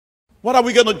What are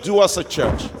we going to do as a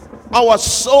church? Our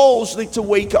souls need to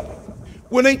wake up.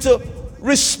 We need to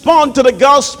respond to the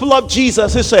gospel of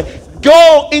Jesus. He said,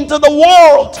 go into the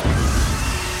world.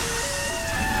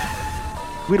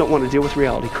 We don't want to deal with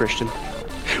reality, Christian.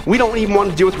 We don't even want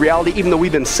to deal with reality, even though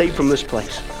we've been saved from this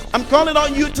place. I'm calling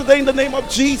on you today in the name of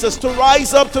Jesus to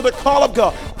rise up to the call of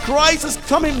God. Christ is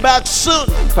coming back soon.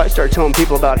 If I start telling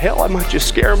people about hell, I might just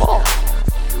scare them off.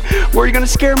 Where are you going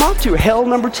to scare them off to? Hell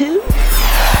number 2?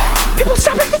 People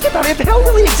stop and think about it. If hell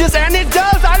really exists, and it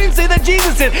does, I didn't say that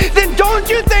Jesus did, then don't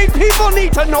you think people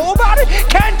need to know about it?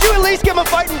 Can't you at least give them a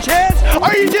fighting chance? Or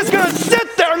are you just going to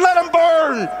sit there and let them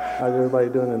burn? How's everybody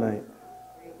doing tonight?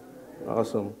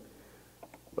 Awesome.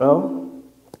 Well,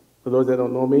 for those that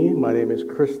don't know me, my name is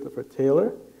Christopher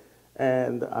Taylor,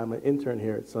 and I'm an intern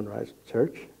here at Sunrise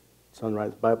Church,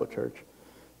 Sunrise Bible Church.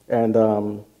 And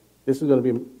this is going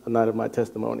to be a night of my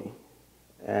testimony.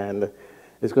 And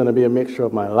it's going to be a mixture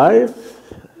of my life,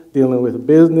 dealing with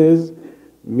business,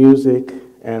 music,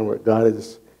 and where God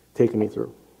is taking me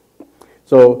through.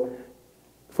 So,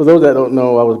 for those that don't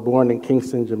know, I was born in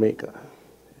Kingston, Jamaica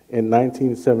in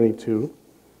 1972.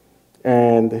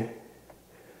 And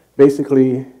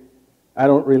basically, I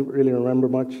don't really remember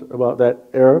much about that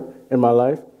era in my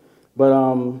life. But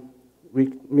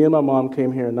me and my mom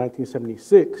came here in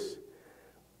 1976,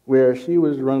 where she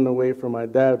was running away from my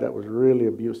dad that was really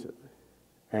abusive.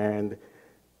 And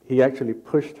he actually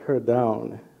pushed her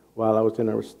down while I was in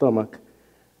her stomach.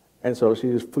 And so she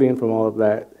was fleeing from all of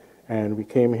that. And we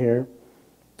came here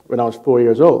when I was 4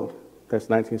 years old. That's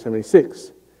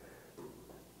 1976.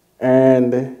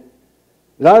 And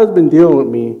God has been dealing with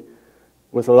me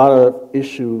with a lot of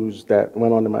issues that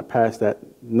went on in my past that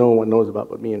no one knows about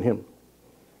but me and him.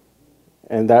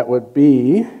 And that would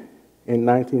be in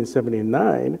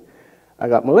 1979, I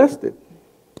got molested,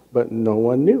 but no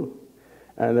one knew.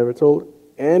 I never told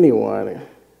anyone.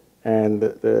 And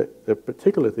the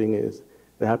particular thing is,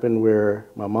 it happened where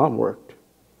my mom worked.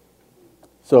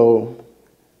 So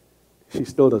she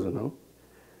still doesn't know.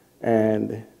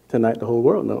 And tonight the whole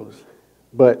world knows.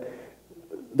 But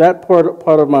that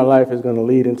part of my life is going to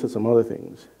lead into some other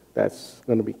things that's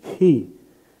going to be key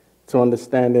to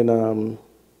understanding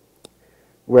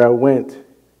where I went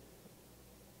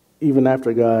even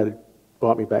after God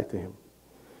brought me back to him.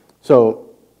 So,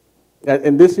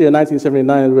 and this year,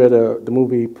 1979, is where the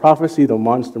movie Prophecy, the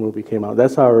monster movie, came out.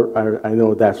 That's how I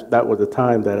know that was the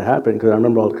time that it happened, because I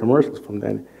remember all the commercials from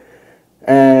then.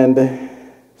 And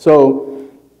so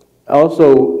I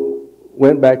also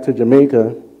went back to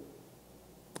Jamaica,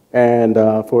 and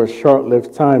for a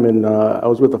short-lived time, and I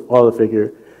was with a father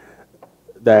figure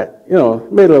that, made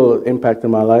a little impact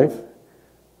in my life.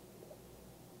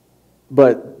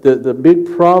 But the big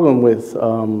problem with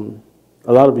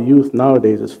a lot of the youth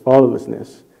nowadays is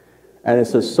fatherlessness. And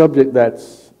it's a subject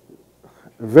that's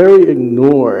very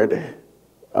ignored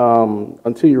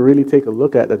until you really take a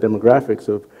look at the demographics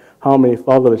of how many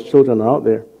fatherless children are out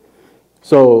there.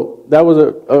 So that was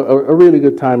a really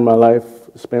good time in my life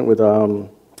spent with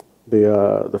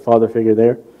the father figure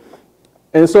there.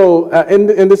 And so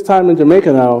in this time in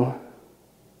Jamaica now,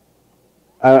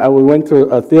 I went to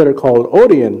a theater called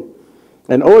Odeon.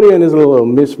 And Odeon is a little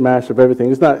mishmash of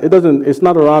everything. It's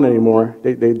not around anymore.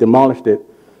 They demolished it.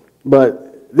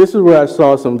 But this is where I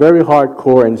saw some very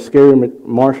hardcore and scary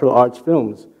martial arts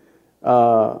films.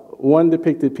 One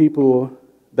depicted people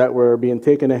that were being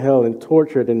taken to hell and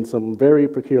tortured in some very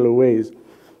peculiar ways.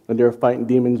 And they were fighting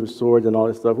demons with swords and all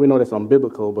this stuff. We know that's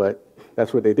unbiblical, but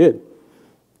that's what they did.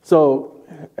 So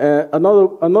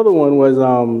another one was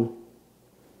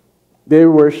they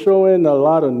were showing a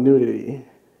lot of nudity.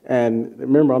 And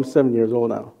remember, I'm 7 years old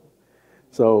now.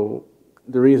 So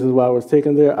the reasons why I was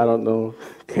taken there, I don't know.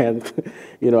 I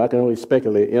can only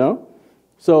speculate,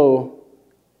 So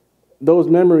those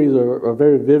memories are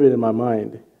very vivid in my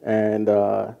mind. And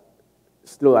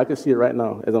still, I can see it right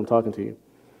now as I'm talking to you.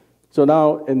 So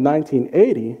now, in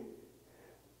 1980,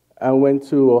 I went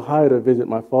to Ohio to visit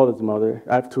my father's mother.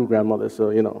 I have two grandmothers, so,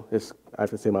 I have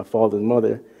to say my father's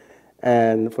mother.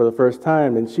 And for the first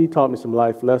time, and she taught me some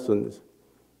life lessons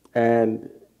and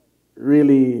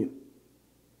really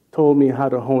told me how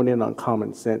to hone in on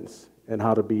common sense and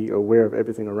how to be aware of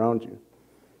everything around you.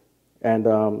 And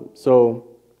so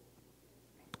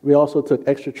we also took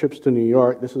extra trips to New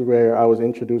York. This is where I was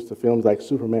introduced to films like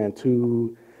Superman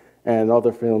 2 and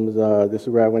other films. This is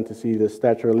where I went to see the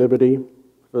Statue of Liberty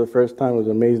for the first time. It was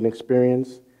an amazing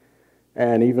experience.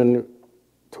 And even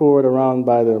toured around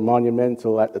by the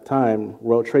monumental, at the time,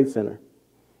 World Trade Center.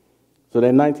 So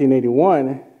then in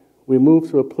 1981, we moved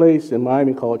to a place in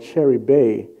Miami called Cherry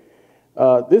Bay.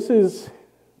 This is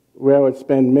where I would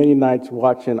spend many nights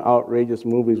watching outrageous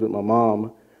movies with my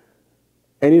mom.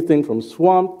 Anything from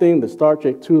Swamp Thing to Star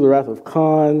Trek II, The Wrath of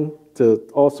Khan, to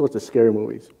all sorts of scary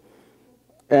movies.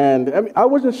 And I mean, I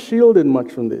wasn't shielded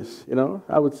much from this, you know.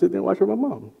 I would sit there and watch with my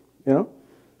mom, you know.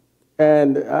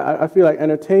 And I feel like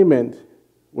entertainment,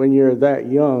 when you're that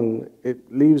young,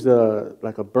 it leaves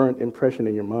like a burnt impression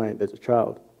in your mind as a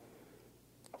child.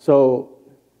 So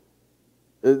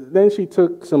then she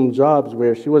took some jobs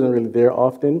where she wasn't really there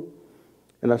often,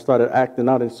 and I started acting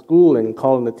out in school and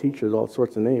calling the teachers all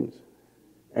sorts of names.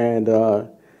 And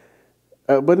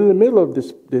but in the middle of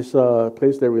this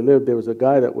place that we lived, there was a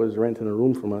guy that was renting a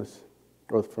room from us,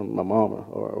 or from my mom,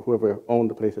 or whoever owned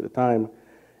the place at the time,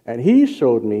 and he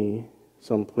showed me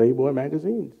some Playboy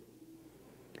magazines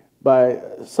by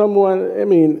someone. I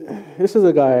mean, this is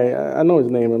a guy, I know his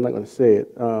name, I'm not going to say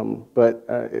it, but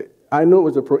I knew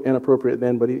it was inappropriate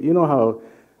then, but you know how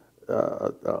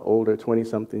older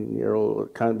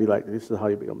 20-something-year-old kind of be like, this is how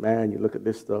you be a man, you look at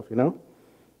this stuff, you know?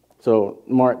 So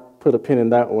Mark put a pin in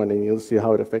that one, and you'll see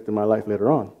how it affected my life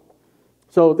later on.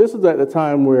 So this is at the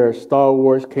time where Star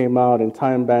Wars came out and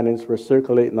time bandits were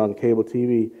circulating on cable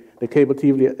TV. The cable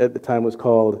TV at the time was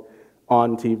called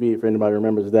On TV, if anybody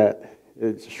remembers that.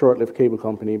 It's a short-lived cable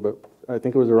company, but I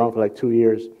think it was around for like 2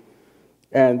 years.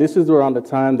 And this is around the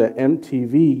time that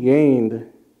MTV gained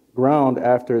ground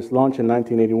after its launch in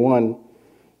 1981,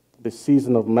 the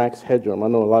season of Max Headroom. I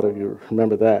know a lot of you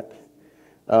remember that.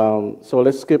 So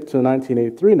let's skip to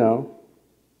 1983 now.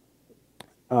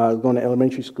 I was going to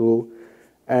elementary school,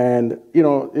 and you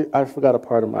know, I forgot a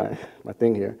part of my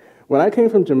thing here. When I came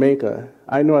from Jamaica,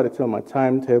 I knew how to tell my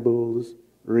timetables,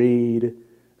 read,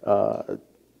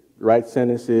 write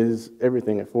sentences,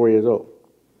 everything at 4 years old.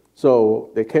 So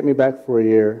they kept me back for a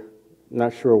year,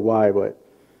 not sure why, but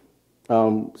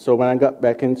so when I got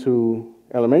back into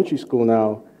elementary school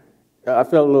now, I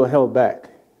felt a little held back.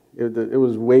 It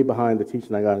was way behind the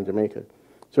teaching I got in Jamaica.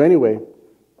 So anyway,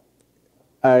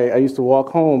 I used to walk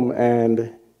home,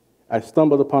 and I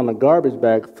stumbled upon a garbage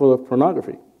bag full of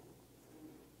pornography.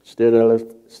 Stared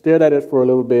at it for a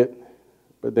little bit,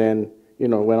 but then, you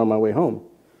know, went on my way home.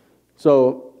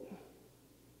 So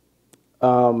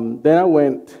then I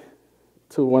went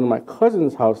to one of my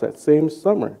cousin's house that same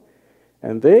summer,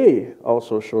 and they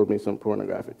also showed me some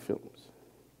pornographic films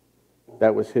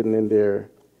that was hidden in their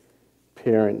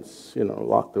parents, you know,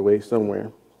 locked away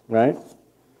somewhere, right?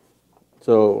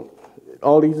 So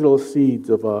all these little seeds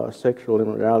of sexual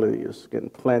immorality is getting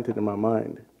planted in my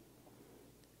mind.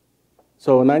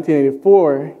 So in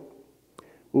 1984,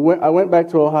 I went back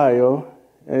to Ohio,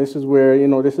 and this is where, you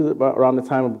know, this is about around the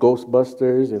time of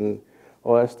Ghostbusters and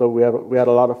all that stuff. We had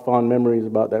a lot of fond memories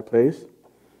about that place.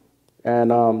 And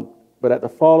but at the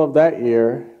fall of that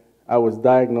year, I was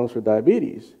diagnosed with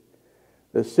diabetes.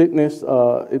 The sickness,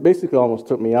 it basically almost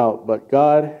took me out, but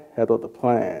God had other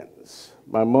plans.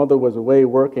 My mother was away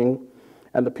working,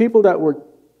 and the people that were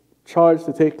charged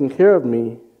to taking care of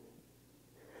me,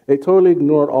 they totally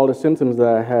ignored all the symptoms that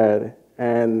I had.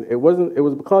 And it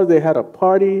was because they had a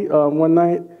party one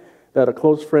night that a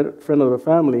close friend of the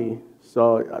family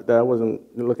saw that I wasn't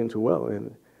looking too well.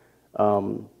 And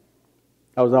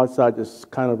I was outside just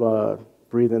kind of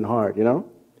breathing hard, you know?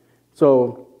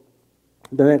 So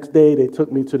the next day, they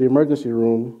took me to the emergency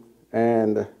room,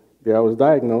 and there I was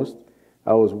diagnosed.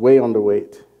 I was way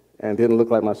underweight and didn't look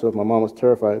like myself. My mom was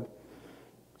terrified.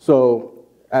 So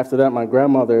after that, my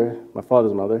grandmother, my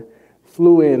father's mother,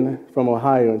 flew in from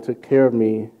Ohio and took care of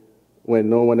me when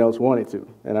no one else wanted to.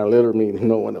 And I literally mean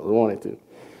no one else wanted to.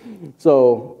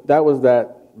 So that was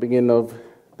that beginning of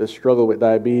the struggle with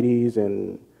diabetes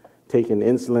and taking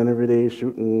insulin every day,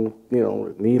 shooting, you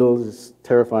know, needles. It's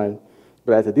terrifying,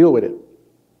 but I had to deal with it.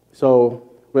 So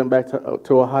went back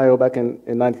to Ohio back in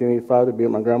 1985 to be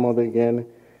with my grandmother again.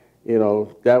 You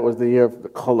know, that was the year of The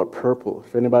Color Purple.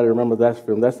 If anybody remembers that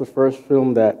film, that's the first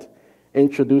film that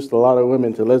introduced a lot of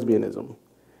women to lesbianism.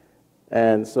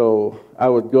 And so I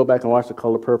would go back and watch The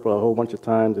Color Purple a whole bunch of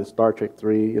times, and Star Trek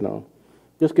III, you know,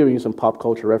 just giving you some pop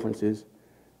culture references.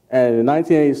 And in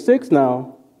 1986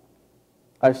 now,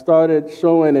 I started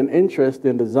showing an interest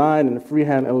in design and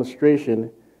freehand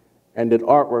illustration, and did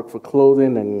artwork for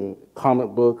clothing and comic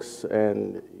books.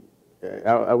 And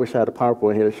I wish I had a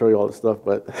PowerPoint here to show you all the stuff,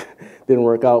 but didn't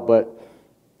work out. But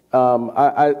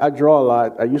I draw a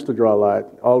lot. I used to draw a lot,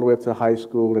 all the way up to high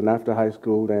school and after high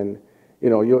school. And you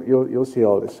know, you'll see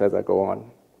all this as I go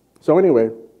on. So anyway,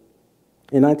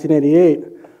 in 1988,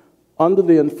 under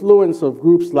the influence of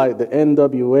groups like the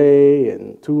NWA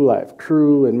and Two Live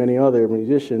Crew and many other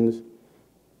musicians,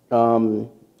 I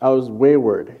was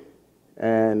wayward.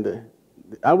 And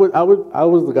I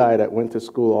was the guy that went to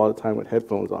school all the time with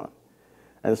headphones on.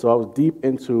 And so I was deep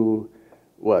into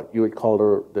what you would call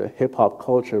the hip-hop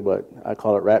culture, but I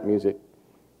call it rap music.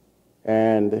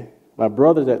 And my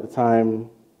brothers at the time,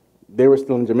 they were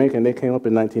still in Jamaica, and they came up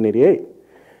in 1988.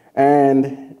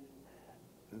 And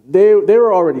they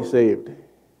were already saved.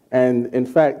 And in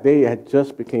fact, they had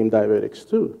just became diabetics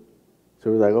too.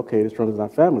 So we were like, okay, this runs in our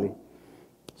family.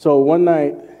 So one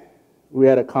night, we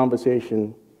had a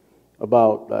conversation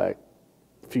about like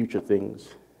future things.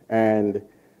 And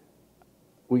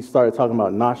we started talking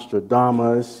about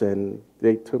Nostradamus, and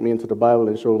they took me into the Bible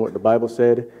and showed me what the Bible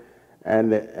said.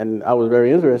 And I was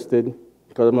very interested,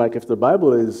 because I'm like, if the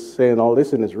Bible is saying all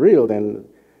this and it's real, then,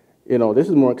 you know, this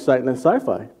is more exciting than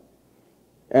sci-fi.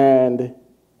 And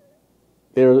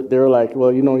they were like,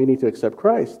 well, you know, you need to accept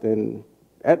Christ. And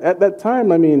at that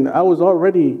time, I mean, I was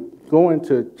already going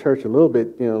to church a little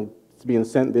bit, you know, being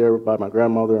sent there by my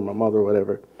grandmother and my mother or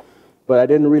whatever. But I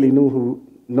didn't really know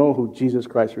who Jesus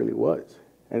Christ really was.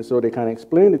 And so they kind of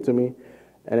explained it to me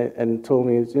and told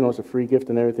me, you know, it's a free gift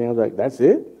and everything. I was like, that's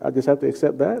it? I just have to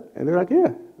accept that? And they're like, yeah.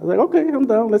 I was like, okay, I'm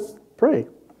down. Let's pray.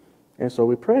 And so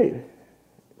we prayed.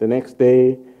 The next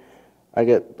day, I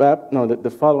get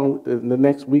the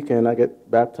next weekend, I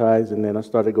get baptized, and then I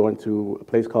started going to a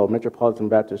place called Metropolitan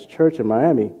Baptist Church in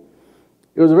Miami.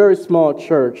 It was a very small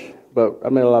church, but I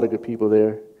met a lot of good people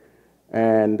there.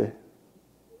 And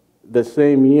the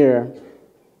same year,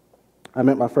 I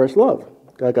met my first love.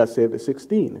 I got saved at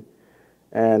 16.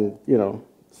 And, you know,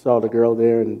 saw the girl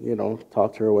there and, you know,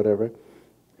 talked to her or whatever.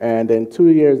 And then 2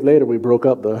 years later, we broke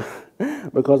up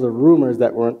because of rumors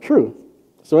that weren't true.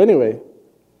 So anyway,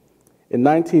 in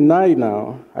 1990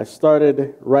 now, I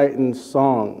started writing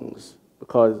songs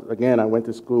because, again, I went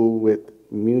to school with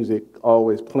music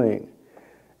always playing.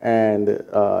 And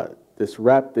this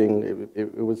rap thing,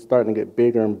 it was starting to get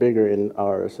bigger and bigger in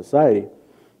our society.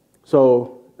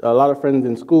 So a lot of friends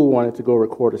in school wanted to go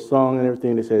record a song and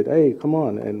everything. They said, hey, come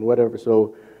on, and whatever.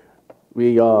 So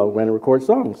we went and recorded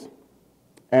songs.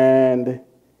 And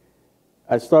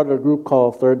I started a group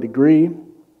called Third Degree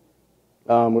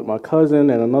with my cousin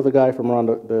and another guy from around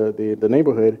the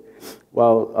neighborhood,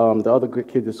 while the other good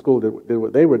kids at school did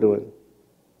what they were doing.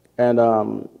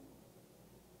 And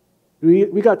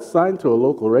we got signed to a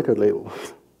local record label.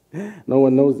 No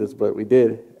one knows this, but we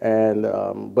did. And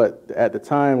but at the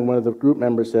time, one of the group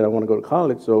members said, I want to go to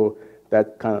college, so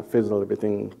that kind of fizzled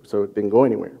everything, so it didn't go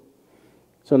anywhere.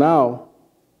 So now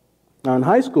in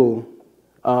high school,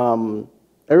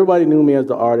 everybody knew me as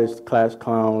the artist, class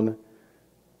clown,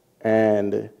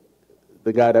 and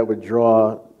the guy that would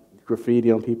draw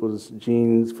graffiti on people's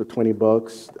jeans for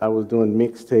 $20. I was doing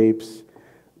mixtapes,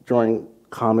 drawing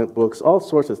comic books, all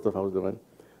sorts of stuff I was doing.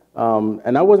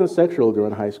 And I wasn't sexual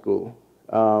during high school.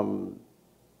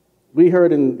 We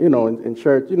heard in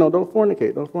church, don't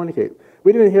fornicate, don't fornicate.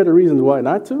 We didn't hear the reasons why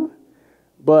not to,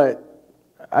 but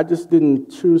I just didn't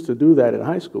choose to do that in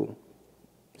high school.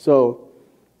 So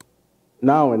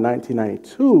now in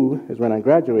 1992 is when I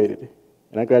graduated.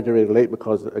 And I graduated late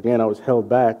because, again, I was held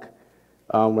back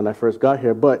when I first got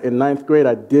here. But in ninth grade,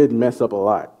 I did mess up a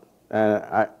lot.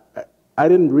 And I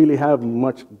didn't really have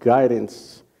much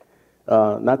guidance.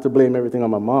 Not to blame everything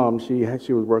on my mom. She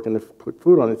was working to put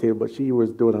food on the table, but she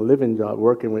was doing a living job,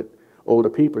 working with older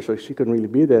people, so she couldn't really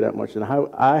be there that much. And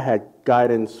I had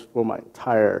guidance for my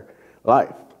entire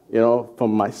life,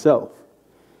 from myself.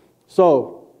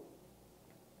 So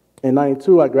in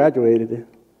 92, I graduated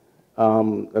a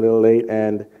little late,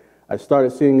 and I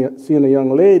started seeing a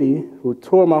young lady who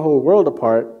tore my whole world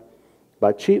apart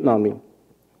by cheating on me.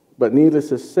 But needless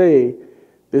to say,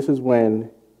 this is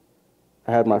when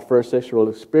I had my first sexual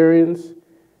experience,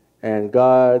 and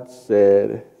God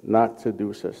said not to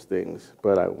do such things,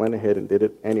 but I went ahead and did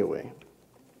it anyway.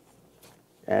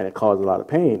 And it caused a lot of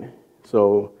pain.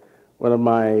 So one of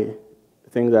my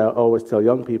things I always tell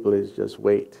young people is just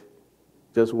wait.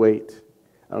 Just wait.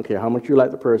 I don't care how much you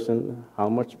like the person,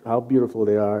 how beautiful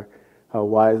they are, how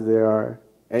wise they are.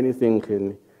 Anything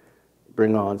can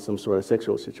bring on some sort of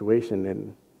sexual situation,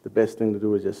 and the best thing to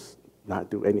do is just not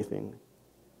do anything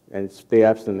and stay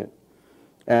abstinent.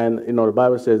 And, the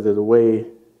Bible says there's a way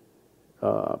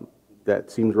that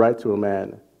seems right to a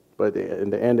man, but in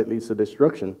the end it leads to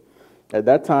destruction. At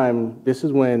that time, this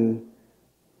is when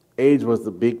AIDS was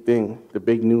the big thing, the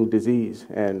big new disease,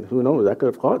 and who knows, I could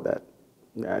have caught that.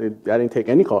 I didn't take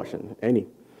any caution, any.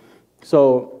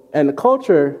 So, and the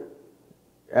culture,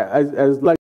 as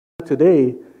like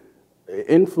today,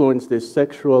 influenced this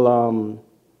sexual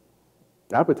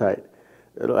appetite.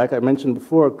 Like I mentioned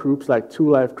before, groups like Two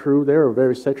Life Crew, they're a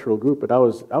very sexual group, but I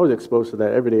was exposed to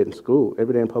that every day in school,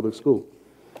 every day in public school.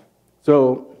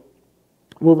 So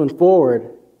moving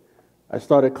forward, I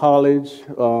started college.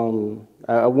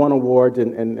 I won awards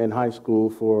in high school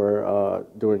for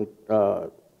doing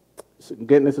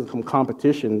getting into some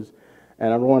competitions,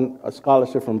 and I won a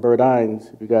scholarship from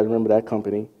Burdines, if you guys remember that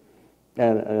company,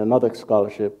 and another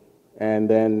scholarship. And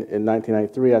then in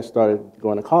 1993, I started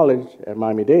going to college at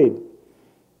Miami-Dade.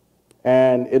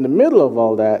 And in the middle of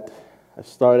all that, I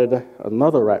started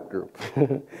another rap group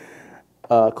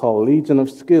called Legion of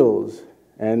Skills.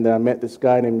 And I met this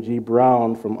guy named G.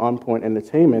 Brown from On Point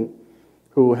Entertainment,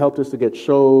 who helped us to get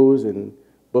shows and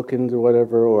bookings or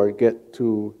whatever, or get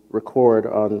to record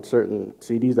on certain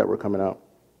CDs that were coming out.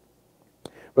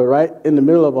 But right in the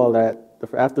middle of all that,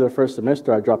 after the first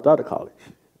semester, I dropped out of college.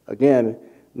 Again,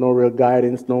 no real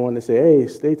guidance, no one to say, hey,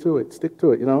 stay to it, stick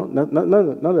to it, you know, none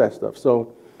of that stuff.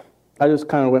 So I just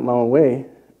kind of went my own way.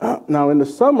 Now, in the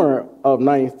summer of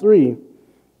 '93,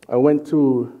 I went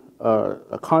to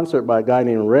a concert by a guy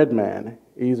named Redman.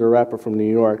 He's a rapper from New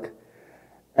York.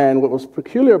 And what was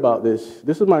peculiar about this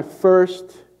is my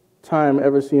first time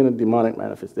ever seeing a demonic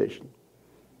manifestation.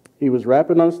 He was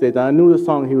rapping on stage. I knew the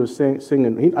song he was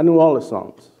singing. I knew all the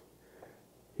songs.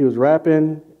 He was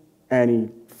rapping, and he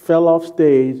fell off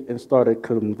stage and started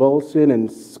convulsing and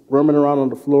squirming around on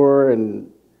the floor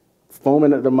and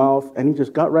foaming at the mouth, and he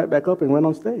just got right back up and went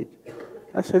on stage.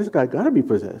 I said, this guy got to be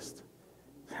possessed.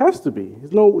 It has to be.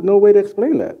 There's no way to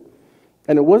explain that.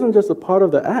 And it wasn't just a part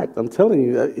of the act. I'm telling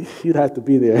you, you'd have to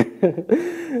be there.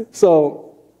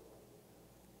 So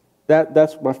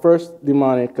that's my first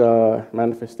demonic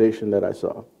manifestation that I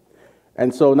saw.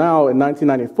 And so now in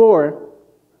 1994,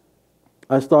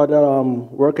 I started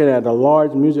working at a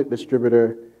large music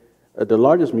distributor, the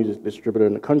largest music distributor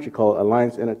in the country, called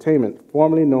Alliance Entertainment,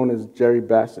 formerly known as Jerry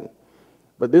Bassin.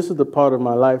 But this is the part of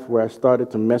my life where I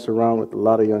started to mess around with a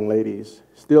lot of young ladies,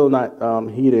 still not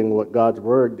heeding what God's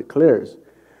word declares.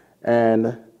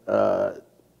 And the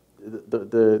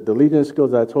Legion of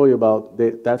Skills that I told you about,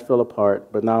 that fell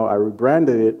apart. But now I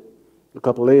rebranded it a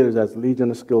couple later as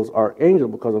Legion of Skills Archangel,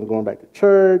 because I'm going back to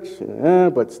church,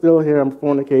 but still here I'm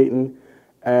fornicating.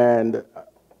 And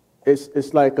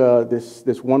it's like this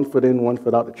 1 foot in, 1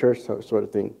 foot out the church sort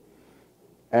of thing.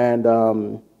 And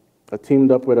I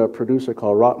teamed up with a producer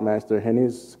called Rockmaster and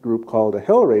his group called the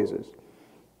Hellraisers.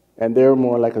 And they're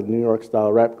more like a New York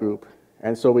style rap group.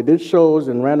 And so we did shows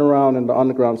and ran around in the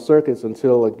underground circuits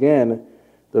until, again,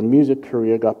 the music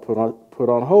career got put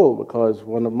on hold because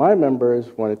one of my members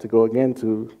wanted to go again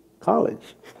to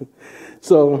college.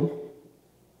 So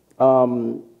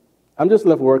I'm just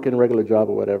left working a regular job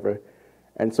or whatever.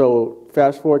 And so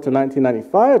fast forward to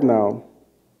 1995 now,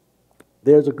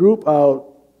 there's a group out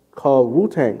called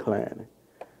Wu-Tang Clan.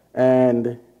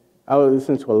 And I was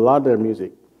listening to a lot of their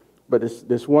music. But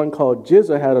this one called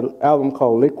GZA had an album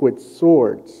called Liquid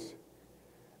Swords.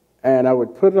 And I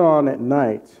would put it on at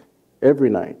night, every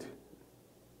night,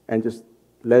 and just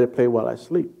let it play while I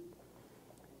sleep.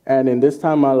 And in this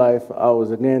time of my life, I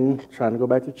was again trying to go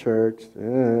back to church,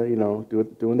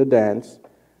 doing the dance.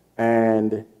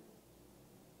 And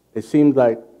it seemed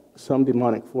like some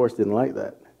demonic force didn't like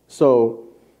that. So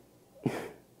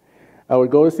I would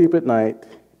go to sleep at night,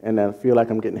 and then feel like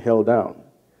I'm getting held down.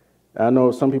 I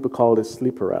know some people call this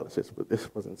sleep paralysis, but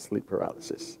this wasn't sleep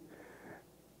paralysis.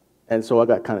 And so I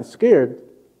got kind of scared.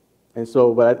 And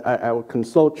so, but I would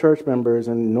consult church members,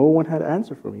 and no one had an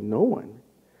answer for me, no one.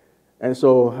 And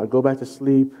so I go back to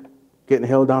sleep, getting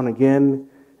held down again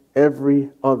every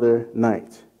other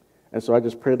night. And so I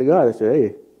just prayed to God. I said,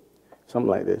 hey, something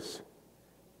like this.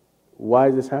 Why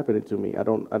is this happening to me? I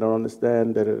don't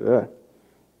understand. Da, da, da.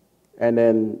 And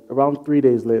then around 3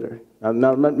 days later,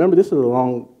 now remember, this is a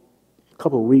long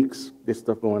couple of weeks, this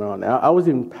stuff going on. I was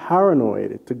even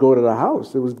paranoid to go to the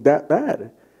house. It was that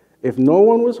bad. If no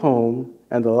one was home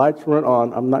and the lights weren't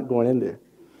on, I'm not going in there.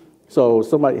 So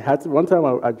somebody had to, one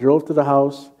time I drove to the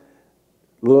house,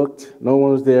 looked, no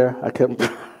one was there.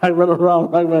 I ran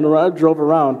around, drove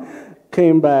around,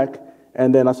 came back,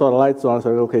 and then I saw the lights on, so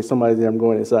I said, okay, somebody's there, I'm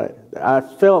going inside. I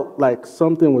felt like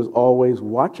something was always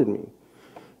watching me.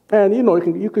 And,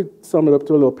 you could sum it up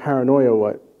to a little paranoia or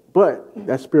what, but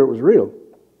that spirit was real.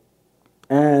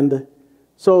 And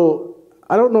so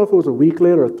I don't know if it was a week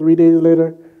later or 3 days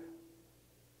later,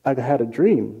 I had a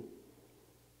dream.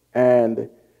 And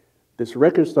this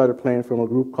record started playing from a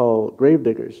group called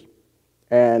Gravediggers.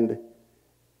 And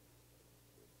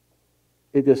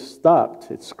it just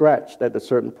stopped. It scratched at a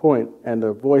certain point, and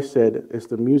the voice said, it's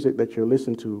the music that you're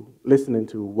listening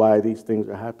to why these things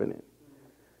are happening.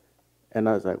 And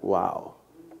I was like, wow.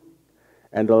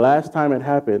 And the last time it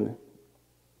happened,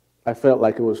 I felt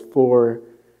like it was 4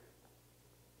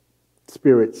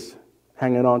 spirits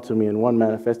hanging on to me, and one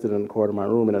manifested in the corner of my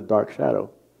room in a dark shadow.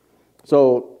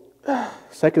 So,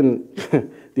 second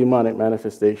demonic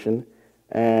manifestation,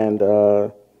 and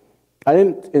I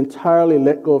didn't entirely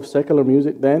let go of secular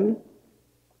music then,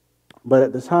 but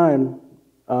at the time,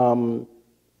 I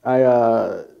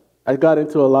got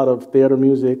into a lot of theater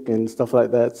music and stuff like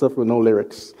that, stuff with no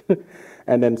lyrics,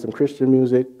 and then some Christian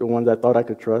music, the ones I thought I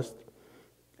could trust,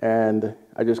 and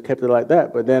I just kept it like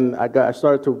that. But then I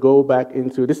started to go back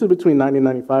into, this is between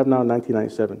 1995 now and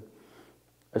 1997.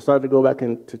 I started to go back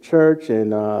into church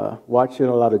and watching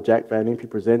a lot of Jack Van Impe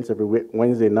Presents every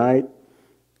Wednesday night,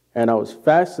 and I was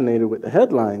fascinated with the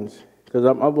headlines because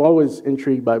I'm always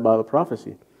intrigued by Bible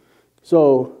prophecy.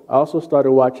 So I also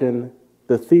started watching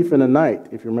The Thief in the Night,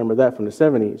 if you remember that, from the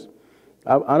 70s.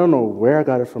 I don't know where I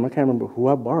got it from. I can't remember who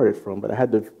I borrowed it from, but I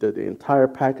had the entire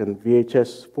pack in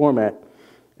VHS format.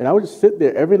 And I would just sit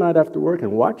there every night after work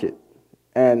and watch it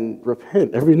and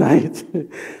repent every night.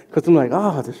 Because I'm like,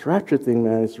 this rapture thing,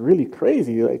 man, it's really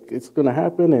crazy. Like, it's going to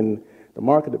happen, and the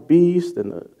mark of the beast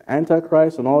and the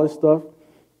Antichrist and all this stuff.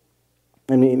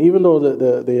 I mean, even though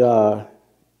the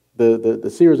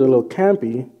series are a little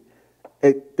campy,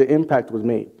 the impact was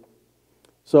made.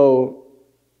 So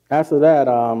after that,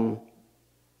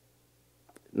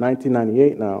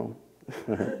 1998 now,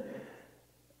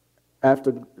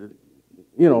 after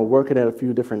working at a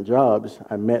few different jobs,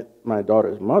 I met my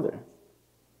daughter's mother.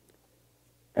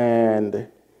 And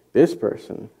this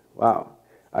person, wow,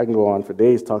 I can go on for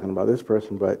days talking about this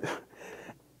person, but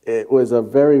it was a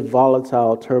very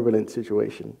volatile, turbulent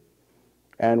situation.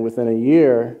 And within a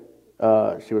year,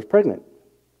 she was pregnant.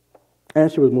 And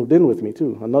she was moved in with me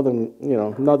too.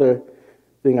 Another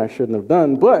thing I shouldn't have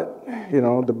done. But,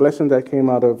 the blessing that came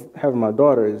out of having my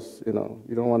daughter is, you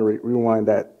don't want to rewind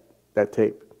that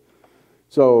tape.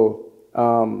 So,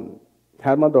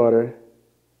 had my daughter,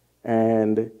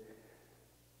 and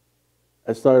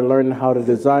I started learning how to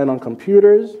design on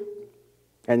computers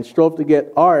and strove to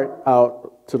get art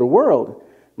out to the world.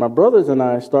 My brothers and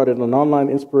I started an online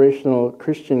inspirational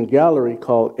Christian gallery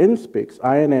called Inspiks,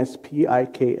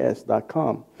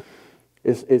 INSPIKS.com.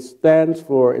 It stands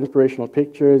for Inspirational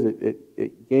Pictures.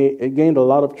 It gained a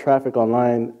lot of traffic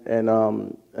online and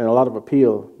a lot of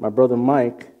appeal. My brother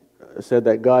Mike said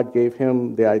that God gave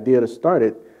him the idea to start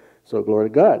it, so glory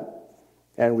to God.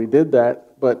 And we did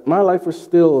that, but my life was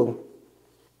still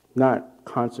not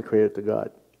consecrated to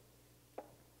God.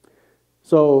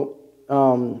 So,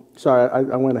 sorry,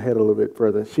 I went ahead a little bit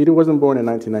further. She wasn't born in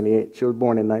 1998. She was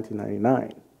born in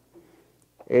 1999.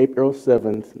 April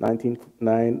 7th,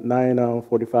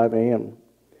 9:45 a.m.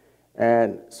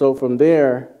 And so from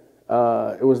there,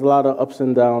 it was a lot of ups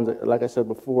and downs, like I said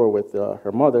before, with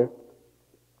her mother.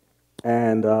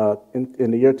 And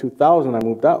in the year 2000, I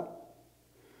moved out.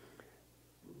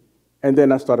 And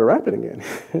then I started rapping again.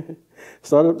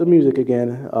 Started up the music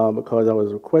again because I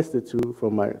was requested to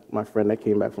from my friend that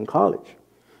came back from college.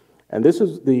 And this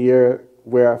was the year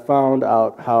where I found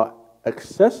out how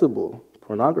accessible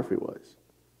pornography was.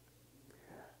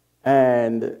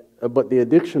 But the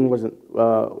addiction wasn't,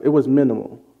 it was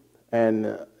minimal.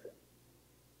 And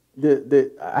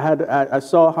I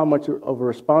saw how much of a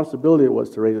responsibility it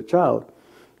was to raise a child.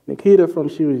 Nikita, from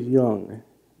she was young,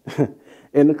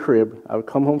 in the crib, I would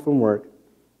come home from work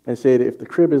and say that if the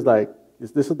crib is like,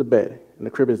 this is the bed, and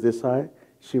the crib is this high,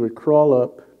 she would crawl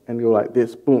up and go like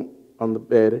this, boom, on the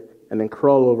bed, and then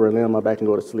crawl over and lay on my back and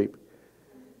go to sleep.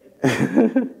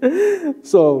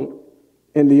 So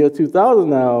in the year 2000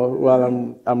 now,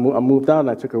 while I moved out and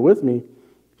I took her with me,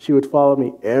 she would follow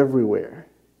me everywhere.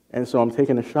 And so I'm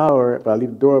taking a shower, but I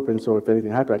leave the door open so if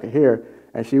anything happened, I could hear.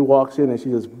 And she walks in and she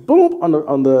just boom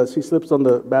she slips on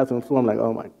the bathroom floor. I'm like,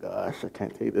 oh my gosh, I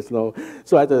can't take this, no.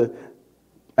 So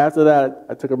after that,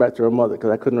 I took her back to her mother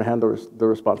because I couldn't handle the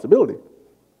responsibility.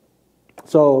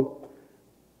 So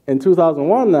in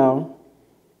 2001 now,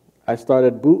 I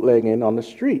started bootlegging on the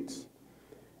streets.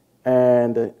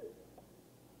 And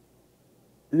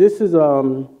this is,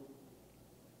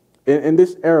 in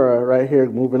this era right here,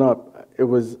 moving up, it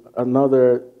was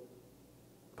another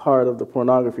part of the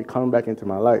pornography coming back into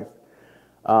my life.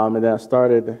 And then I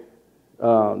started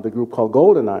the group called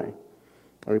GoldenEye.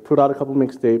 And we put out a couple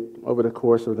mixtapes over the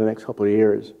course of the next couple of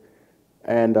years.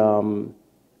 And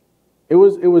it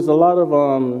was a lot of,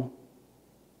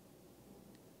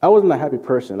 I wasn't a happy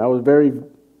person. I was very,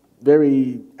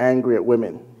 very angry at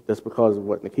women just because of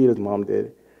what Nikita's mom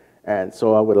did. And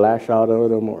so I would lash out at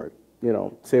them or,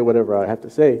 say whatever I had to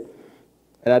say.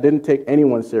 And I didn't take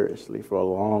anyone seriously for a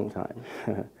long time.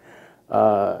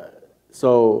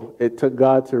 So it took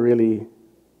God to really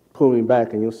pull me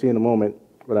back, and you'll see in a moment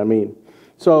what I mean.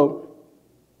 So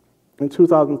In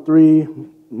 2003,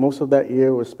 most of that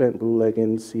year was spent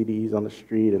bootlegging CDs on the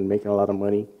street and making a lot of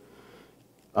money,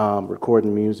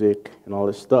 recording music and all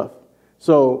this stuff.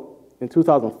 So in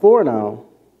 2004 now,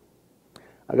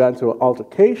 I got into an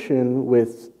altercation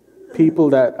with people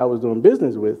that I was doing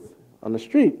business with on the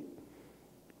street.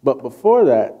 But before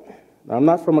that, I'm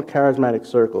not from a charismatic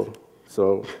circle,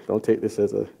 so don't take this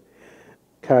as a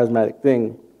charismatic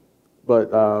thing.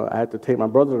 But I had to take my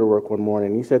brother to work one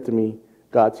morning. He said to me,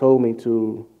 God told me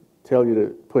to tell you to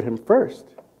put him first.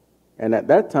 And at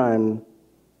that time,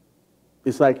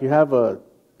 it's like you have an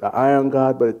eye on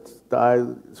God, but the eye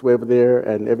is way over there,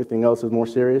 and everything else is more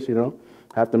serious, you know.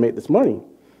 I have to make this money.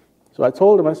 So I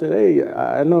told him, I said, hey,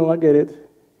 I know, I get it,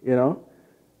 you know.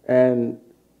 And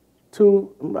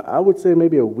I would say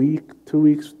maybe a week, 2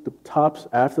 weeks tops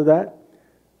after that,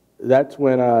 that's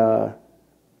when I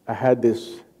had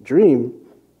this dream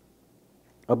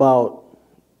about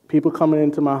people coming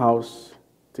into my house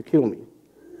to kill me.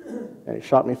 And it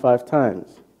shot me 5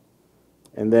 times.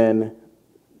 And then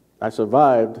I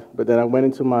survived, but then I went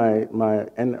into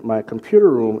my computer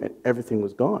room and everything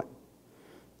was gone.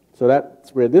 So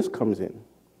that's where this comes in.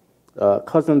 A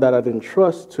cousin that I didn't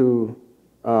trust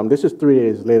this is 3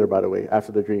 days later, by the way,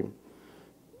 after the dream.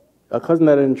 A cousin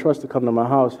that I didn't trust to come to my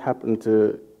house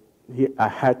I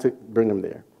had to bring him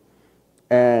there.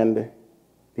 And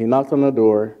he knocked on the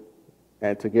door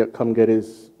and come get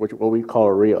his, what we call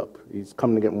a re-up. He's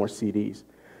coming to get more CDs.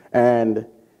 And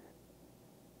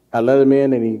I let him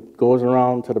in, and he goes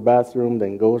around to the bathroom,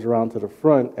 then goes around to the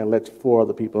front and lets 4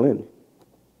 other people in.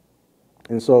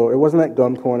 And so it wasn't at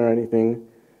gunpoint or anything.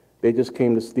 They just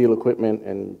came to steal equipment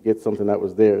and get something that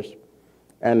was theirs.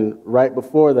 And right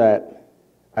before that,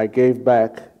 I gave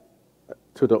back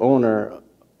to the owner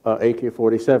an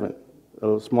AK-47, a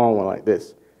little small one like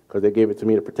this, because they gave it to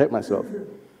me to protect myself.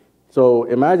 So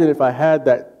imagine if I had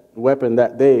that weapon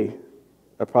that day,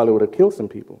 I probably would have killed some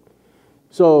people.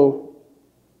 So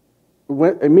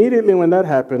immediately when that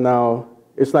happened, now,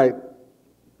 it's like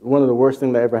one of the worst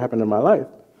things that ever happened in my life.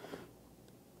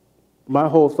 My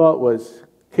whole thought was,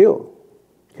 kill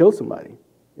somebody,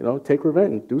 you know, take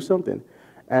revenge, do something.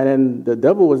 And then the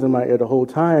devil was in my ear the whole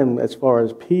time as far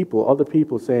as other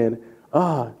people saying,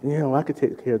 I could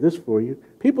take care of this for you.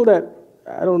 People that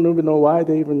I don't even know why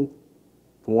they even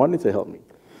wanted to help me.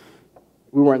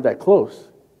 We weren't that close.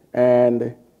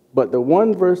 But the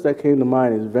one verse that came to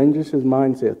mind is, vengeance is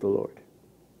mine, saith the Lord.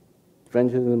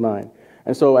 Vengeance is mine.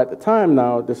 And so at the time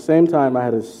now, at the same time, I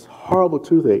had this horrible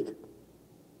toothache.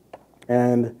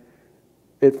 And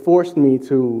it forced me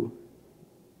to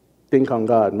think on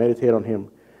God, meditate on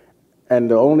Him. And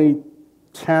the only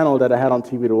channel that I had on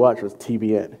TV to watch was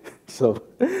TBN. So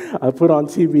I put on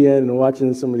TBN and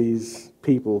watching some of these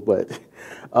people, but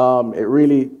it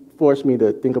really forced me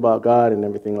to think about God and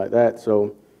everything like that.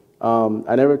 So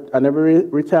I never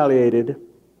retaliated.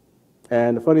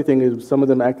 And the funny thing is, some of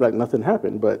them act like nothing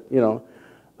happened, but you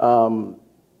know,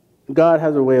 God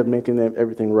has a way of making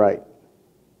everything right.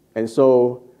 And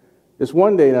so this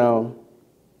one day now,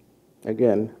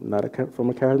 again, I'm not from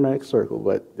a charismatic circle,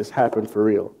 but this happened for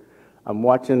real. I'm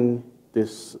watching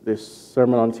this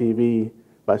sermon on TV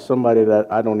by somebody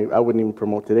that I wouldn't even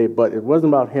promote today, but it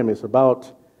wasn't about him. It's about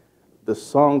the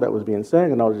song that was being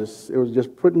sang, and it was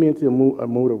just putting me into a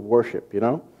mood of worship, you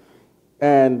know.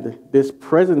 And this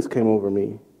presence came over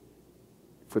me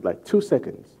for like 2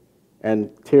 seconds,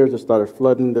 and tears just started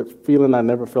flooding. The feeling I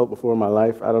never felt before in my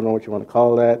life. I don't know what you want to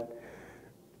call that.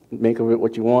 Make of it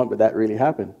what you want, but that really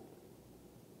happened.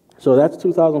 So that's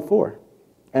 2004.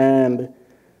 And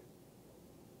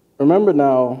remember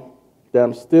now that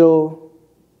I'm still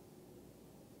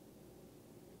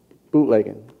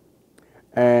bootlegging.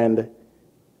 And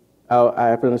I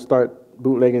happen to start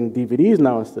bootlegging DVDs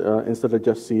now instead of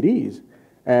just CDs.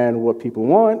 And what people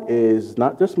want is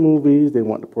not just movies, they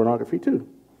want the pornography too.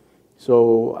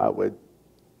 So I would,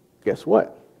 guess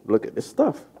what? Look at this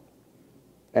stuff.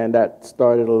 And that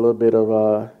started a little bit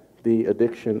of the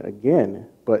addiction again,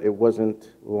 but it wasn't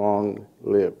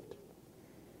long-lived.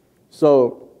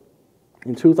 So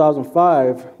in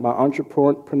 2005, my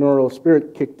entrepreneurial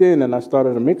spirit kicked in, and I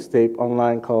started a mixtape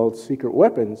online called Secret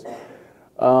Weapons.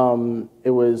 It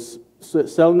was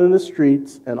selling in the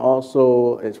streets, and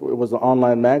also it was an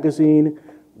online magazine.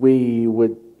 We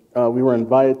were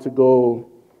invited to go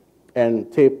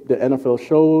and tape the NFL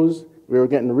shows. We were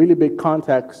getting really big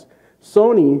contacts.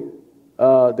 Sony,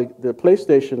 the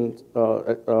PlayStation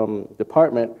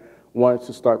department, wanted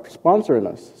to start sponsoring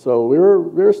us. So we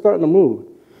were starting to move.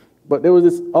 But there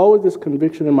was always this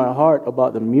conviction in my heart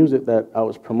about the music that I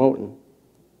was promoting.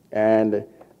 And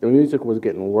the music was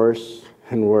getting worse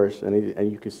and worse,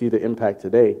 and you can see the impact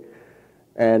today.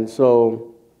 And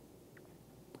so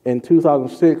in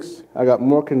 2006, I got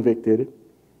more convicted,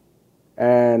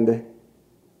 and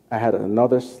I had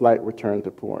another slight return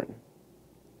to porn.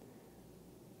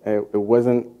 It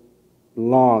wasn't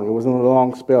long. It wasn't a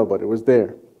long spell, but it was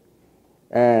there.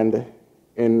 And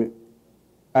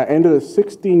I ended a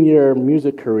 16-year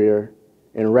music career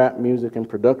in rap music and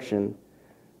production.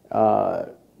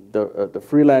 The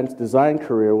freelance design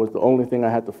career was the only thing I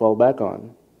had to fall back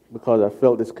on because I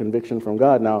felt this conviction from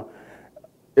God. Now,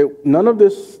 none of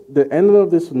this, the end of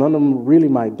this, none of them really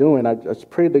my doing. I just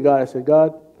prayed to God. I said,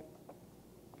 God,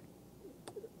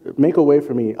 make a way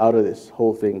for me out of this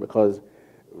whole thing, because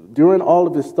during all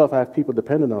of this stuff, I have people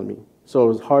dependent on me. So it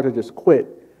was hard to just quit.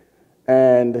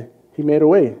 And he made a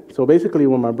way. So basically,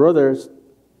 when my brothers,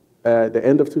 at the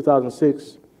end of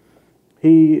 2006,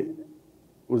 he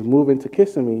was moving to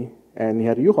Kissimmee, and he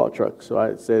had a U-Haul truck. So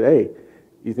I said, hey,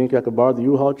 you think I could borrow the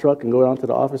U-Haul truck and go down to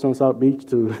the office on South Beach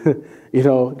to,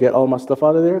 get all my stuff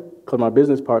out of there? Because my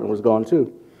business partner was gone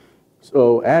too.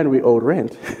 So, and we owed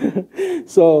rent.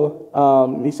 So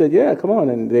he said, yeah, come on.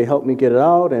 And they helped me get it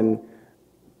out. And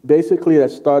basically, that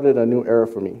started a new era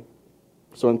for me.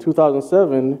 So in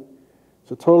 2007,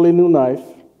 it's a totally new knife,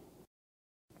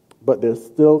 but there's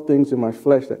still things in my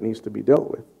flesh that needs to be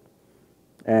dealt with.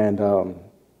 And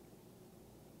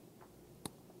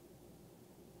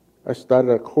I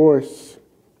started a course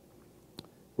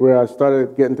where I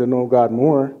started getting to know God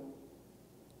more,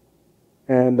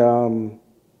 and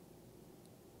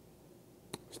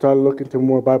started looking into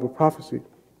more Bible prophecy.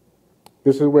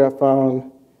 This is where I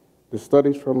found the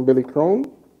studies from Billy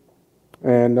Crone,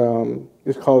 and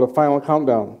it's called The Final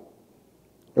Countdown.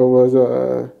 It was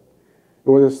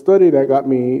a study that got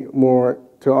me more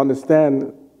to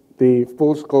understand the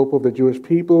full scope of the Jewish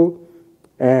people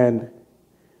and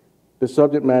the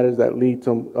subject matters that lead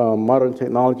to modern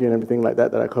technology and everything like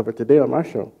that I covered today on my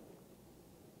show.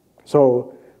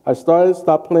 So I started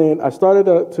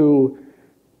to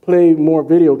play more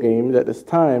video games at this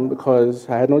time because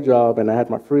I had no job and I had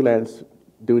my freelance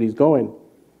duties going.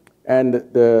 And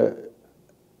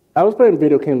I was playing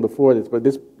video games before this, but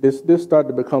this started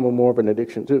to become more of an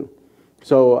addiction too.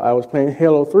 So I was playing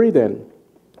Halo 3 then,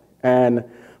 and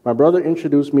my brother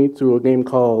introduced me to a game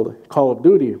called Call of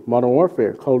Duty, Modern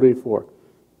Warfare, Call of Duty 4.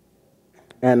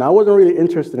 And I wasn't really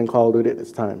interested in Call of Duty at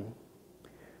this time.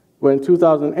 But in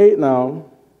 2008 now,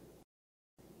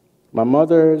 my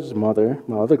mother's mother,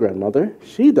 my other grandmother,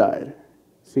 she died.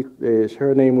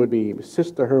 Her name would be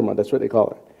Sister Herma, that's what they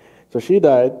call her. So she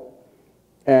died,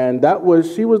 and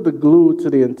she was the glue to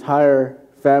the entire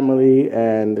family,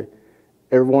 and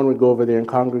everyone would go over there and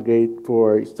congregate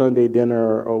for Sunday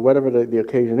dinner or whatever the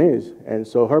occasion is. And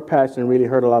so her passing really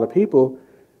hurt a lot of people,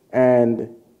 and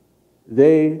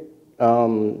the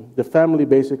family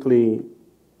basically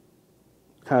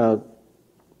kind of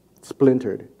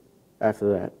splintered after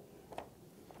that.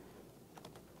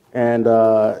 And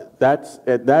at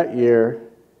that year,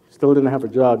 still didn't have a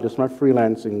job, just my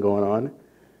freelancing going on.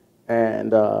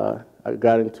 And I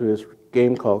got into this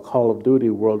game called Call of Duty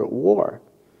World at War.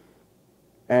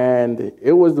 And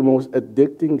it was the most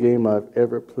addicting game I've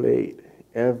ever played.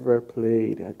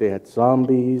 They had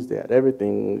zombies, they had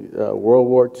everything, World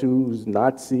War IIs,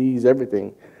 Nazis,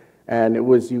 everything. And it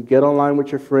was, you get online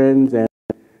with your friends and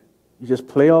you just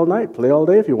play all night, play all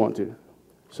day if you want to.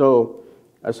 So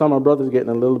I saw my brothers getting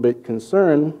a little bit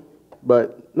concerned,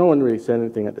 but no one really said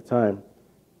anything at the time.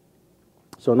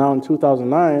 So now in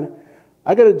 2009,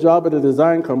 I got a job at a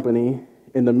design company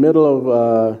in the middle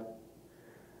of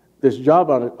this job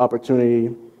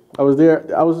opportunity. I was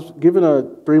given a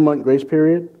 3-month grace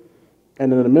period,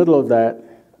 and in the middle of that,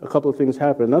 a couple of things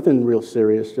happened. Nothing real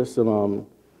serious, just some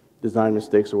design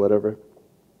mistakes or whatever.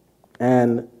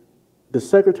 And the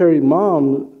secretary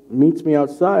mom meets me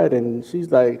outside, and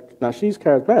she's like, now she's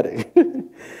charismatic.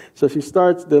 So she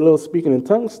starts the little speaking in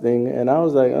tongues thing, and I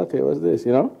was like, okay, what's this,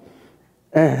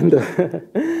 And,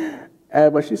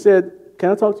 but she said, can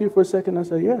I talk to you for a second? I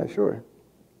said, yeah, sure.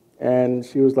 And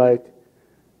she was like,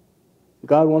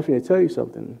 God wants me to tell you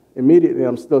something. Immediately,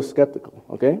 I'm still skeptical,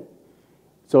 okay?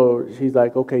 So she's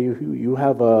like, okay, you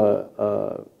have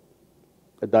a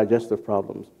digestive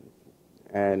problem,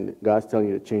 and God's telling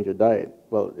you to change your diet.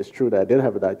 Well, it's true that I did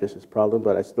have a digestive problem,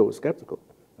 but I still was skeptical,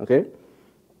 okay?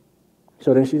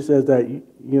 So then she says that,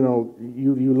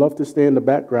 you love to stay in the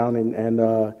background,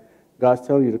 and God's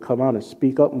telling you to come out and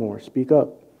speak up more, speak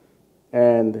up.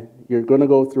 And you're going to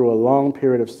go through a long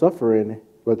period of suffering,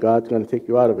 but God's going to take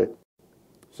you out of it.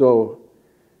 So,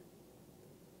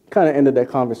 kind of ended that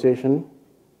conversation.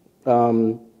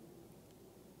 And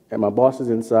and my boss is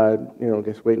inside,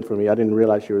 just waiting for me. I didn't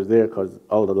realize she was there because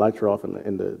all the lights were off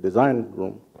in the design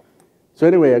room. So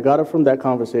anyway, I got her from that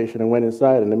conversation and went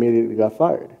inside and immediately got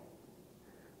fired.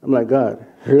 I'm like, God,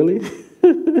 really?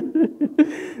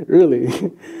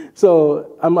 Really?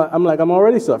 So I'm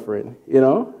already suffering,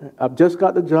 I've just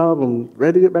got the job. I'm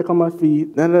ready to get back on my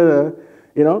feet.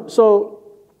 So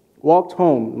walked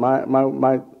home.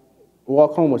 My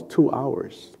walk home was 2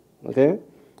 hours, okay?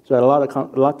 So I had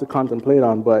a lot to contemplate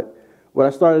on. But what I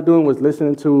started doing was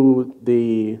listening to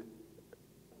the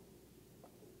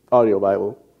audio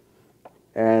Bible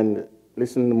and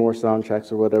listening to more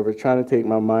soundtracks or whatever, trying to take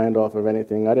my mind off of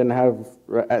anything. I didn't have,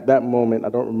 at that moment, I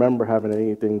don't remember having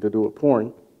anything to do with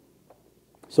porn.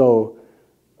 So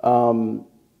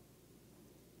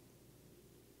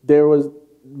there was,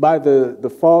 by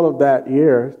the fall of that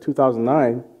year,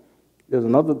 2009, there's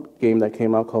another game that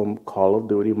came out called Call of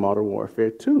Duty Modern Warfare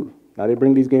 2. Now, they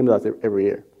bring these games out every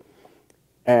year.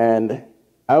 And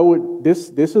this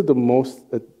is the most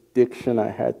addiction I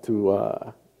had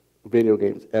to video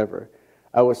games ever.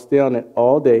 I would stay on it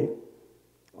all day,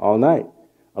 all night,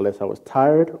 unless I was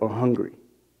tired or hungry.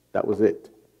 That was it.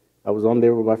 I was on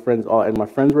there with my friends, and my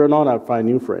friends were on, I'd find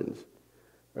new friends,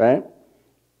 right?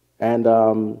 And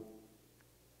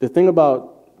the thing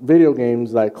about video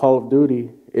games like Call of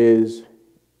Duty is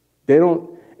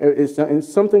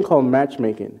it's something called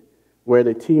matchmaking, where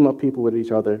they team up people with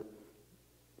each other.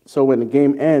 So when the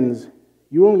game ends,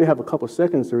 you only have a couple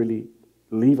seconds to really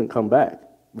leave and come back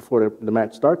before the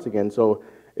match starts again. So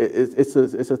it's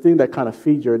a thing that kind of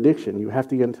feeds your addiction. You have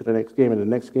to get into the next game and the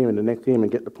next game and the next game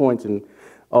and get the points and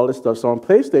all this stuff. So on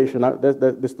PlayStation,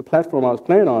 that's the platform I was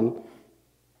playing on,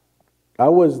 I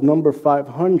was number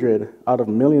 500 out of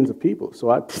millions of people. So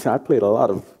I played a lot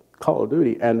of Call of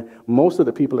Duty, and most of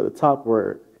the people at the top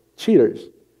were cheaters,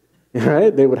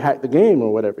 right? They would hack the game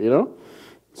or whatever,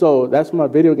 So that's my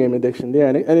video game addiction there,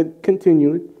 and it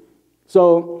continued.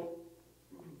 So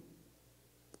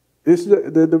this is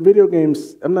the video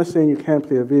games. I'm not saying you can't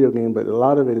play a video game, but a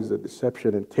lot of it is a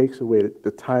deception and takes away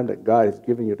the time that God is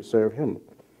giving you to serve Him.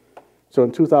 So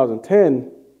in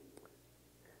 2010,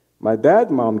 my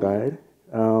dad's mom died,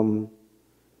 and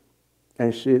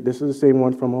this is the same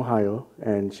one from Ohio,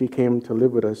 and she came to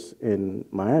live with us in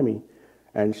Miami,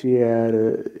 and she had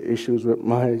issues with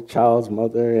my child's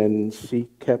mother, and she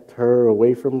kept her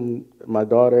away from my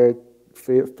daughter,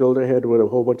 filled her head with a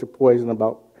whole bunch of poison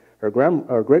about her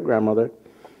great-grandmother.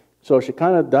 So she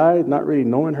kind of died not really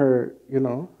knowing her,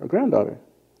 her granddaughter,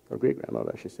 or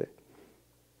great-granddaughter, I should say.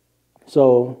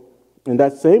 So in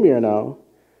that same year now,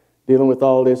 dealing with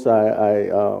all this,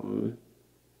 I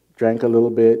drank a little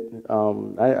bit.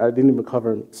 I didn't even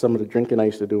cover some of the drinking I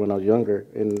used to do when I was younger.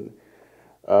 In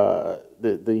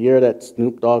the year that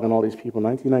Snoop Dogg and all these people,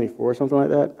 1994 or something like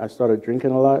that, I started drinking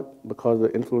a lot because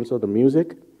of the influence of the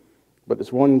music. But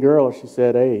this one girl, she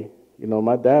said, hey,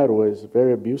 my dad was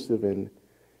very abusive, and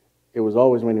it was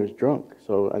always when he was drunk.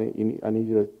 So I need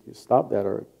you to stop that,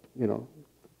 or,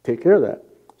 take care of that.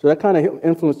 So that kind of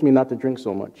influenced me not to drink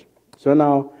so much. So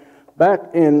now,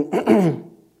 back in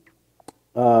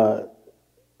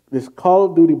this Call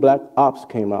of Duty Black Ops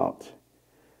came out.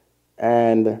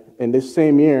 And in this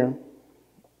same year,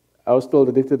 I was still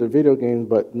addicted to video games,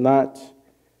 but not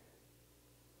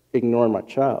ignoring my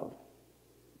child.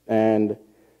 And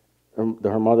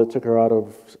her mother took her out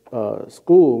of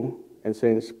school and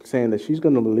saying that she's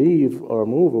going to leave or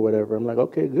move or whatever. I'm like,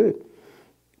 okay, good.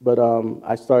 But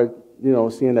I started,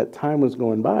 seeing that time was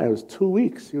going by. It was 2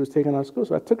 weeks she was taken out of school.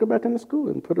 So I took her back into school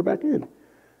and put her back in.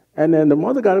 And then the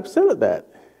mother got upset at that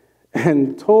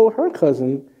and told her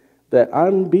cousin that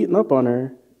I'm beating up on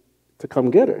her to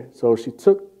come get her. So she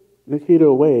took Nikita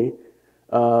away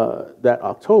that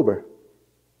October.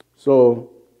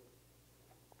 So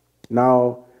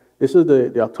now, this is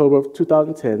the October of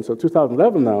 2010. So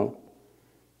 2011 now,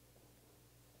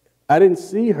 I didn't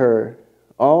see her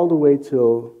all the way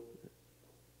till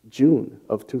June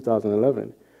of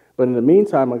 2011. But in the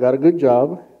meantime, I got a good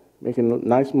job, making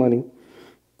nice money.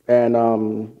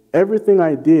 And everything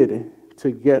I did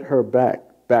to get her back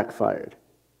backfired.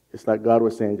 It's like God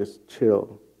was saying, just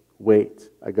chill, wait,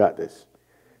 I got this.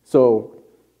 So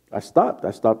I stopped.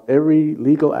 I stopped every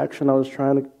legal action I was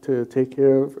trying to take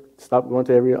care of, stopped going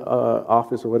to every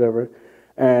office or whatever.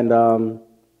 And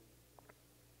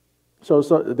so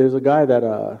there's a guy that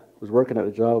was working at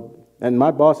a job, and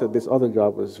my boss at this other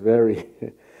job was very,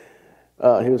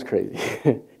 he was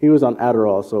crazy. He was on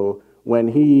Adderall, so when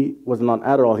he wasn't on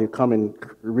Adderall, he'd come in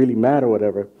really mad or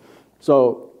whatever.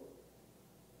 So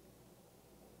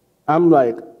I'm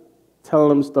like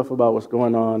telling him stuff about what's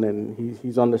going on, and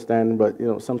he's understanding, but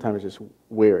sometimes it's just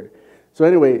weird. So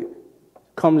anyway,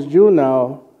 comes June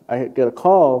now, I get a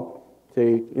call,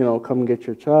 say, come and get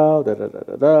your child,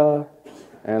 da-da-da-da-da.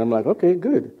 And I'm like, okay,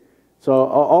 good.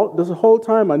 So this whole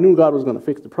time I knew God was going to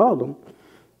fix the problem,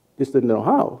 just didn't know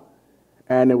how.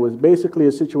 And it was basically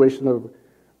a situation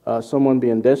of someone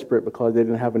being desperate because they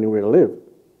didn't have anywhere to live.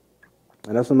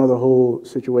 And that's another whole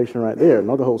situation right there,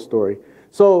 another whole story.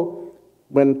 So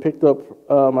when picked up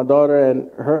my daughter and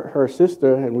her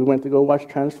sister, and we went to go watch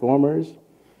Transformers,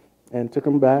 and took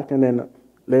them back, and then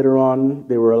later on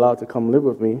they were allowed to come live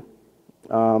with me,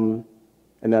 and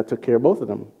I took care of both of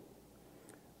them.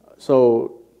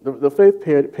 So the faith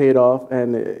paid off,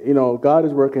 and God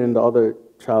is working in the other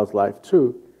child's life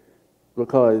too,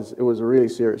 because it was a really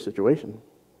serious situation,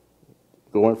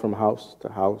 going from house to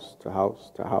house to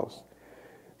house to house.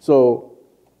 So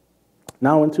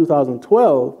now in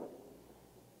 2012,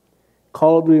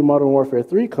 Call of Duty Modern Warfare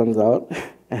 3 comes out,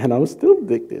 and I'm still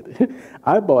addicted.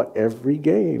 I bought every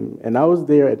game, and I was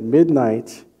there at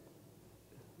midnight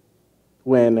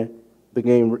when the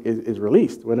game is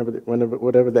released,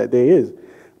 whatever that day is.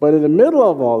 But in the middle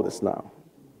of all this now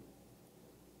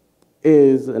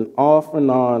is an off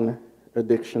and on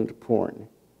addiction to porn.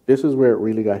 This is where it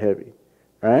really got heavy,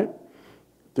 right?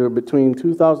 Between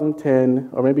 2010,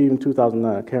 or maybe even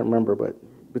 2009, I can't remember, but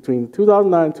between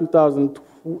 2009 and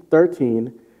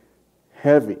 2013,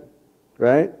 heavy,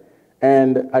 right?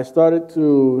 And I started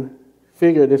to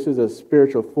figure this is a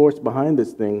spiritual force behind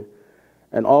this thing.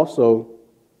 And also,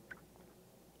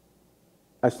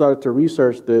 I started to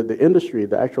research the industry,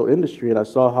 the actual industry, and I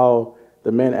saw how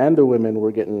the men and the women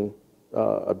were getting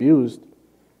abused.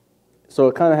 So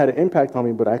it kind of had an impact on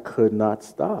me, but I could not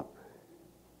stop.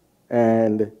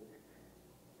 And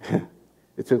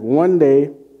it took one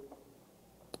day.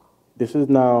 This is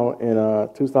now in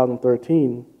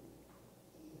 2013.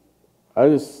 I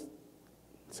just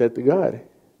said to God,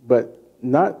 but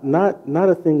not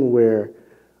a thing where,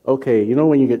 okay,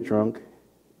 when you get drunk,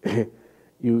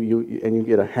 you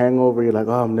get a hangover, you're like,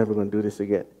 oh, I'm never going to do this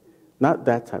again. Not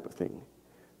that type of thing.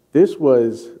 This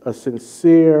was a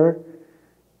sincere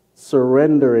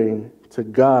surrendering to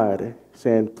God,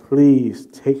 saying, please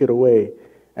take it away.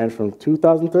 And from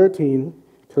 2013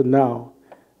 to now,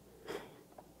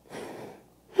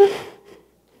 I'm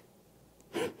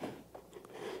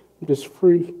just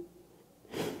free.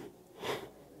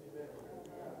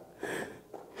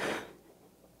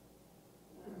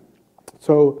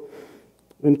 So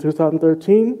in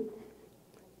 2013,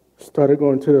 started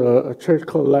going to a church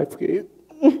called Lifegate.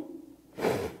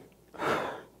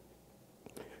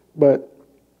 But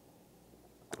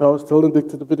I was still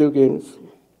addicted to video games.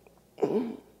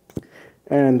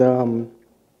 And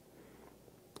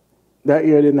that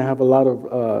year I didn't have a lot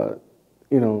of,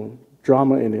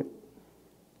 drama in it.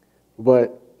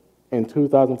 But in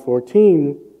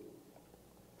 2014,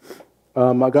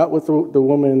 I got with the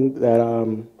woman that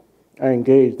I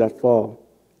engaged that fall,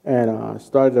 and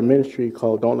started a ministry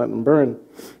called Don't Let Them Burn.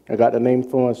 I got the name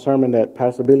from a sermon that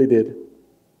Pastor Billy did,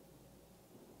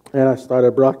 and I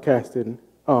started broadcasting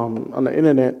on the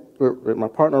internet with my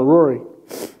partner Rory.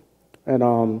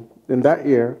 And in that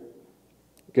year,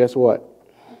 guess what?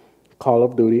 Call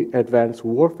of Duty Advanced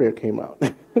Warfare came out.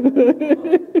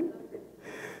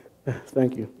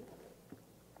 Thank you.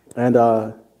 And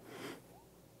the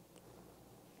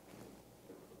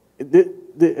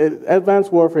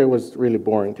Advanced Warfare was really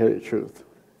boring, to tell you the truth.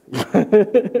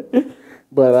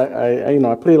 But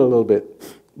I played a little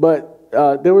bit. But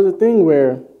there was a thing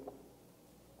where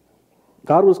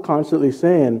God was constantly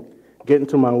saying, get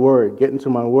into my word,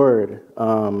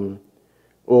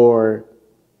 or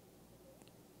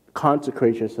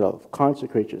consecrate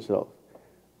yourself.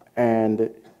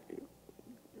 And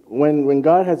when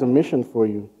God has a mission for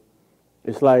you,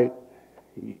 it's like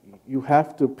you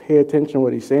have to pay attention to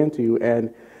what he's saying to you.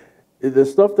 And the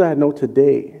stuff that I know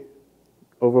today,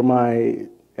 over my,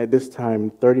 at this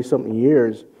time, 30-something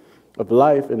years of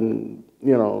life, and,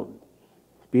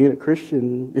 being a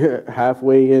Christian,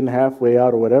 halfway in, halfway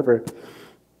out, or whatever,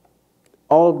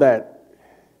 all of that,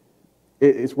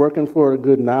 it's working for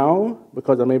good now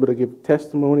because I'm able to give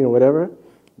testimony or whatever,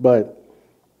 but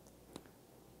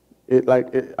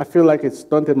I feel like it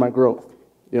stunted my growth,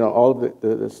 all of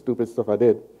the stupid stuff I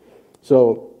did.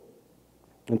 So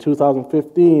in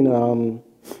 2015,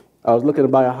 I was looking to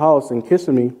buy a house in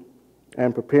Kissimmee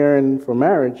and preparing for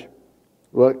marriage.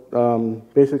 But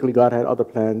basically, God had other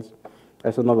plans.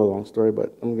 That's another long story,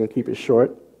 but I'm going to keep it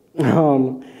short.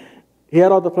 He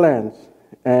had other plans,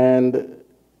 and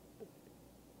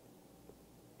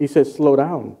he said, slow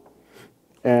down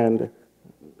and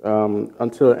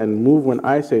move when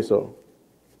I say so,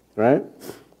 right?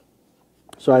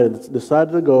 So I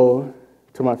decided to go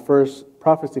to my first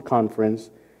prophecy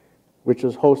conference, which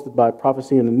was hosted by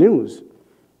Prophecy in the News.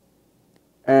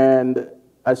 And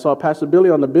I saw Pastor Billy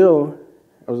on the bill.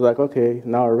 I was like, okay,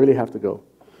 now I really have to go.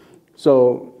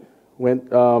 So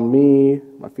went me,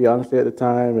 my fiance at the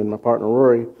time, and my partner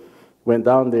Rory went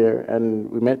down there, and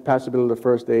we met Pastor Billy the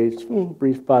first day, just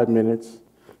brief 5 minutes.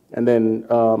 And then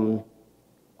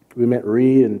we met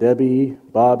Reed and Debbie,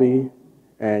 Bobby,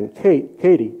 and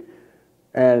Katie.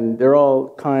 And they're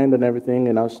all kind and everything,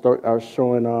 and I was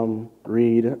showing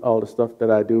Reed all the stuff that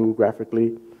I do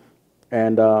graphically.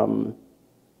 And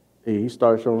he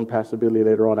started showing Pastor Billy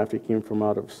later on after he came from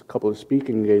out of a couple of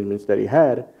speaking engagements that he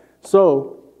had.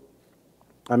 So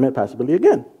I met Pastor Billy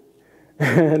again.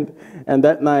 And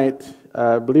that night,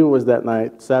 I believe it was that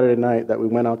night, Saturday night, that we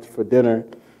went out for dinner.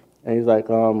 And he's like,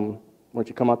 why don't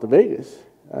you come out to Vegas?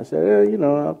 I said,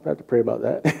 I'll have to pray about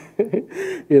that,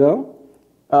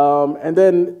 And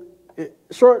then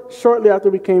shortly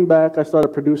after we came back, I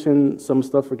started producing some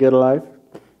stuff for Get a Life.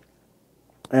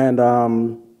 And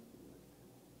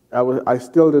I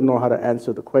still didn't know how to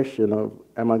answer the question of,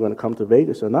 am I going to come to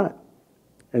Vegas or not?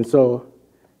 And so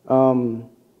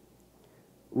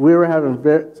we were having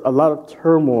a lot of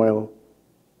turmoil.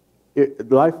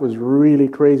 Life was really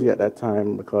crazy at that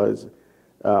time because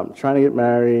trying to get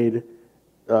married,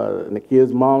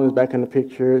 Nakia's mom is back in the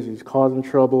pictures, he's causing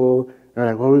trouble. They're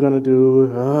like, what are we going to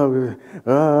do?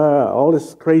 All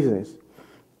this craziness.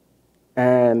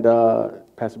 And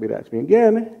Pastor Billy asked me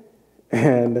again,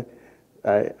 and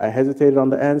I hesitated on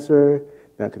the answer.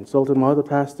 Then I consulted my other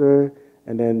pastor,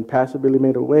 and then Pastor Billy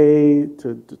made a way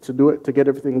to do it, to get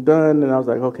everything done. And I was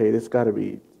like, okay, this got to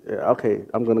be, okay,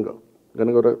 I'm going to go. I'm going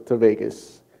to go to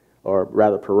Vegas, or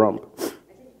rather Pahrump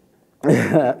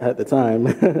at the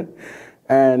time.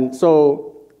 And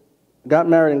so got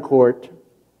married in court,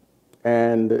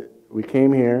 and we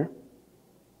came here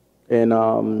in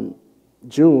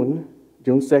June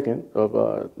 2nd of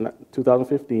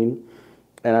 2015,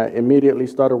 and I immediately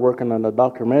started working on a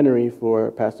documentary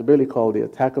for Pastor Billy called The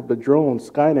Attack of the Drones,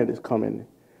 Skynet is Coming.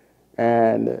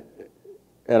 And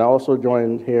I also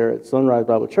joined here at Sunrise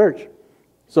Bible Church.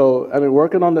 So, I mean,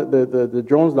 working on the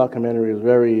drones documentary was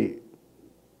very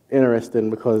interesting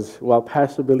because while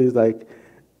Pastor Billy's like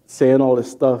saying all this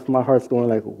stuff, my heart's going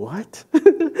like, what?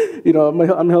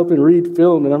 I'm helping Reed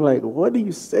film, and I'm like, what are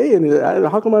you saying?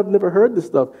 How come I've never heard this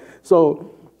stuff? So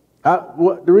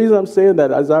the reason I'm saying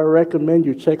that is I recommend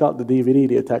you check out the DVD,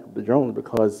 The Attack of the Drones,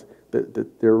 because the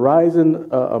rising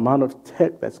amount of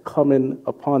tech that's coming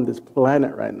upon this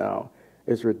planet right now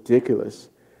is ridiculous.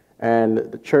 And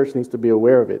the church needs to be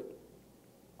aware of it.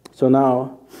 So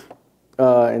now,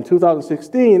 in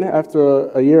 2016, after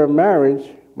a year of marriage,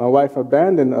 my wife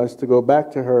abandoned us to go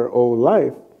back to her old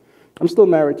life. I'm still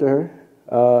married to her,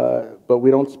 but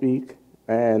we don't speak,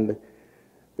 and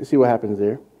let's see what happens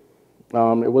there.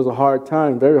 It was a hard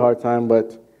time, very hard time,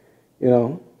 but,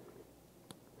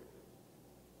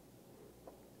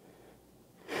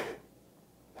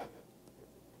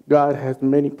 God has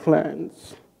many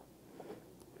plans.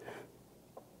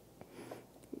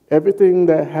 Everything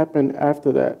that happened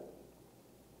after that,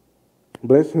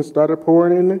 blessings started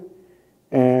pouring in,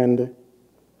 and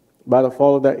by the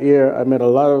fall of that year, I made a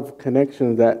lot of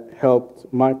connections that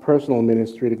helped my personal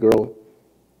ministry to grow.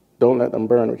 Don't let them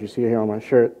burn, which you see here on my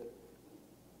shirt.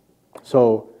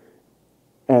 So,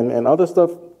 and other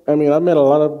stuff, I mean, I met a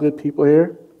lot of good people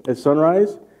here at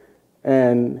Sunrise,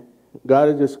 and God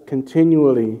is just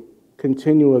continually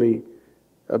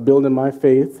building my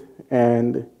faith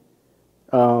and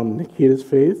Nikita's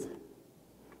faith.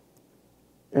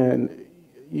 And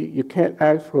you can't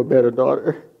ask for a better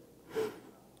daughter.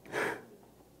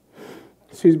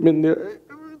 She's been there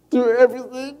through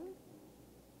everything.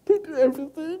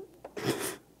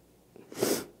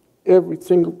 Every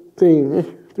single thing.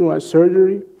 Through my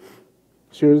surgery,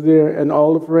 she was there, and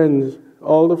all the friends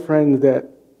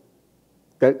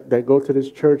that go to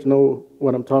this church know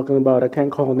what I'm talking about. I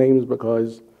can't call names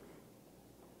because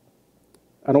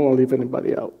I don't want to leave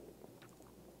anybody out.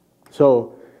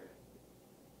 So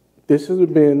this has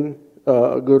been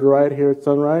a good ride here at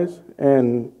Sunrise,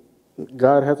 and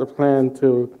God has a plan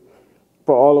for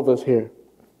all of us here,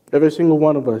 every single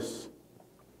one of us,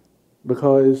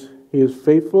 because He is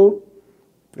faithful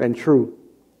and true,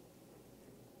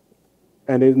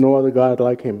 and there's no other God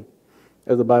like Him,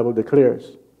 as the Bible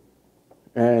declares.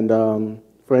 And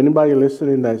for anybody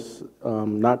listening that's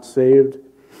not saved,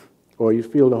 or you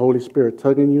feel the Holy Spirit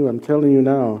tugging you, I'm telling you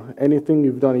now, anything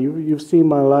you've done, you've seen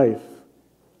my life.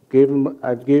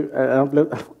 I've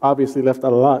obviously left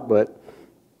out a lot, but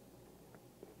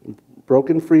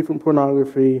broken free from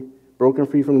pornography, broken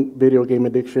free from video game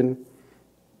addiction,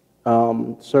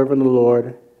 serving the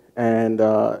Lord, and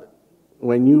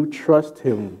when you trust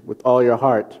Him with all your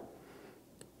heart,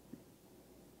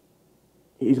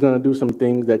 He's going to do some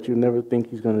things that you never think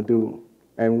He's going to do.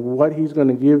 And what He's going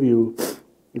to give you,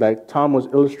 like Tom was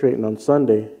illustrating on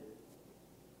Sunday,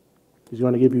 He's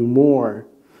going to give you more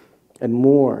and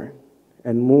more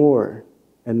and more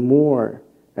and more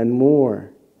and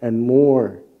more and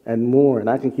more and more. And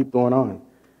I can keep going on,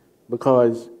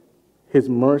 because His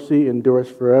mercy endures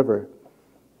forever.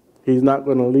 He's not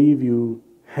going to leave you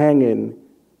hanging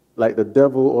like the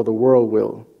devil or the world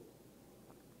will.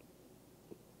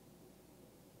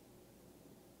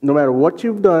 No matter what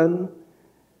you've done,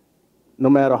 no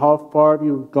matter how far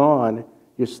you've gone,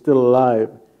 you're still alive,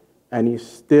 and He's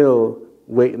still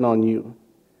waiting on you.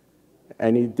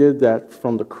 And He did that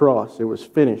from the cross. It was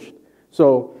finished.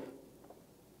 So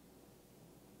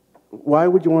why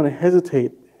would you want to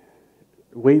hesitate,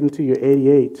 wait until you're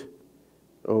 88,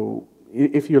 or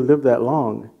if you live that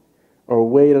long, or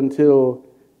wait until,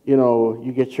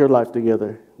 you get your life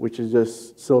together, which is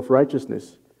just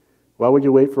self-righteousness? Why would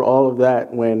you wait for all of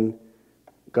that when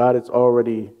God has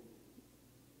already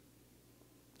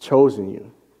chosen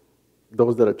you,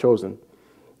 those that are chosen?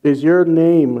 Is your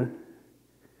name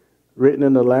written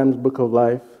in the Lamb's Book of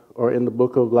Life, or in the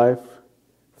Book of Life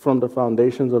from the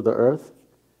foundations of the earth?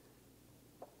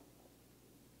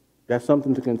 That's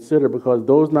something to consider, because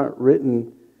those not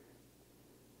written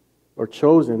or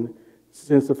chosen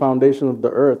since the foundation of the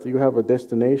earth, you have a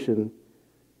destination.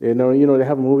 They have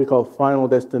a movie called Final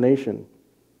Destination.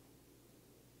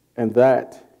 And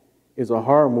that is a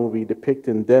horror movie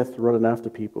depicting death running after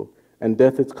people. And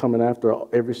death is coming after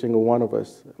every single one of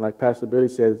us. Like Pastor Billy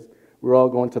says, we're all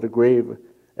going to the grave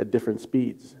at different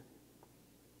speeds.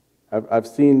 I've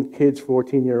seen kids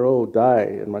 14-year-old die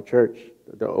in my church,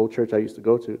 the old church I used to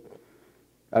go to.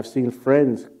 I've seen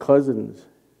friends, cousins,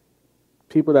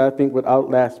 people that I think would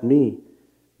outlast me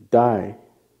die.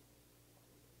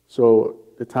 So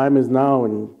the time is now,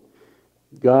 and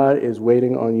God is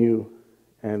waiting on you.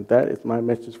 And that is my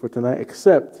message for tonight,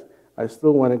 except I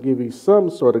still want to give you some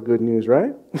sort of good news,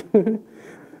 right?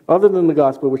 Other than the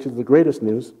gospel, which is the greatest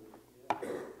news.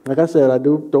 Like I said,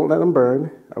 don't let them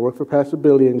burn. I work for Pastor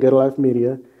Billy and Get a Life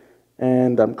Media,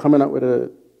 and I'm coming out with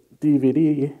a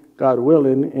DVD, God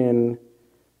willing, in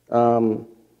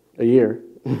a year.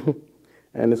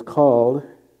 And it's called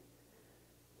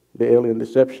The Alien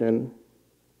Deception.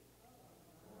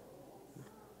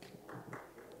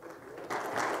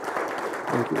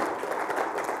 Thank you.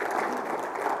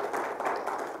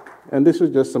 And this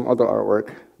is just some other artwork.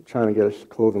 I'm trying to get a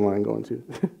clothing line going too.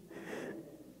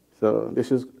 So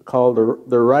this is called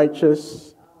The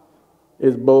Righteous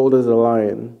is Bold as a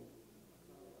Lion.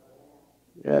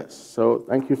 Yes, so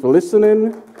thank you for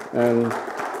listening. And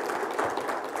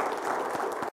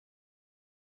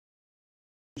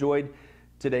enjoyed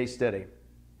today's study.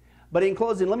 But in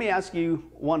closing, let me ask you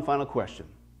one final question.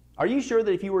 Are you sure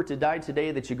that if you were to die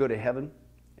today that you go to heaven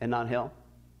and not hell?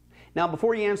 Now,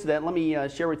 before you answer that, let me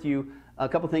share with you a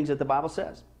couple things that the Bible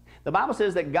says. The Bible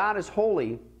says that God is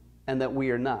holy and that we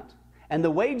are not. And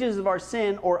the wages of our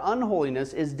sin or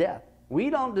unholiness is death. We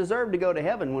don't deserve to go to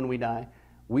heaven when we die.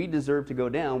 We deserve to go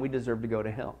down. We deserve to go to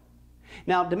hell.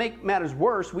 Now, to make matters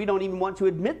worse, we don't even want to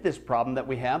admit this problem that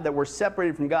we have, that we're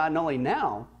separated from God not only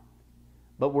now,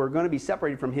 but we're going to be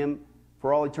separated from Him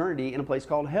for all eternity in a place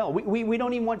called hell. We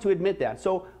don't even want to admit that.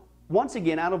 So, once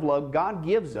again, out of love, God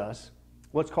gives us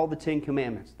what's called the Ten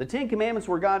Commandments. The Ten Commandments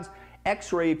were God's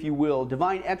x-ray, if you will,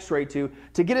 divine x-ray to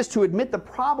get us to admit the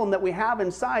problem that we have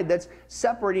inside that's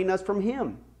separating us from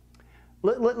Him.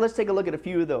 Let's take a look at a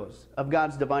few of those, of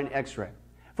God's divine x-ray.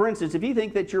 For instance, if you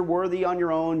think that you're worthy on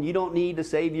your own, you don't need a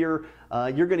Savior,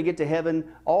 you're going to get to heaven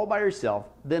all by yourself,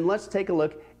 then let's take a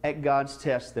look at God's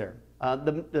test there.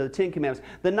 The Ten Commandments.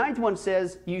 The ninth one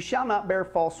says, you shall not bear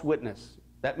false witness.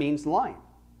 That means lying.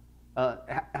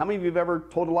 How many of you have ever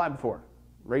told a lie before?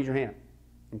 Raise your hand.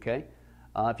 Okay?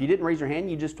 If you didn't raise your hand,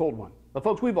 you just told one. But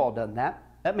folks, we've all done that.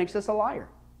 That makes us a liar.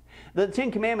 The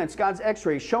Ten Commandments, God's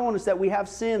x-ray, showing us that we have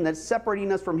sin that's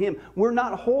separating us from Him. We're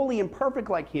not holy and perfect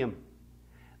like Him.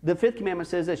 The fifth commandment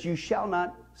says this, you shall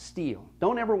not steal.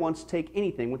 Don't ever once take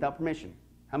anything without permission.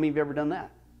 How many of you have ever done that?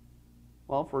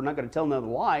 Well, if we're not going to tell another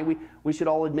lie, we should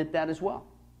all admit that as well.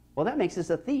 Well, that makes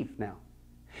us a thief now.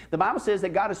 The Bible says that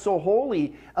God is so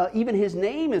holy, even His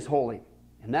name is holy.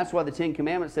 And that's why the Ten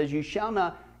Commandments says you shall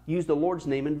not use the Lord's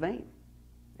name in vain.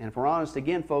 And if we're honest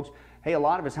again, folks, hey, a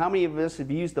lot of us, how many of us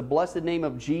have used the blessed name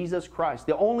of Jesus Christ,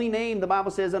 the only name the Bible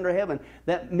says under heaven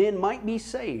that men might be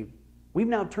saved? We've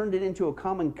now turned it into a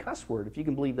common cuss word, if you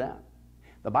can believe that.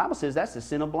 The Bible says that's the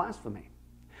sin of blasphemy.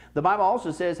 The Bible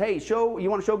also says, hey, you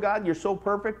want to show God you're so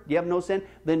perfect, you have no sin,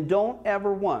 then don't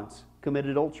ever once commit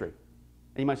adultery.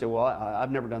 And you might say, well,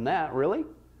 I've never done that. Really?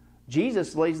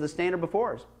 Jesus lays the standard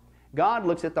before us. God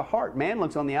looks at the heart. Man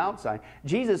looks on the outside.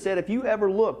 Jesus said, if you ever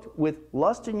looked with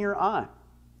lust in your eye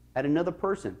at another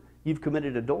person, you've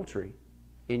committed adultery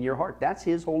in your heart. That's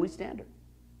His holy standard.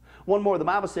 One more, the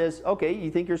Bible says, okay,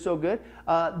 you think you're so good?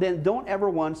 Then don't ever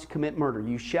once commit murder.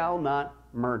 You shall not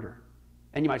murder.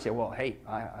 And you might say, well, hey,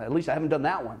 at least I haven't done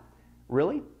that one.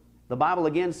 Really? The Bible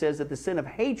again says that the sin of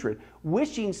hatred,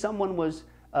 wishing someone was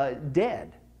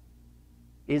dead,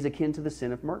 is akin to the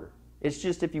sin of murder. It's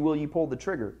just, if you will, you pull the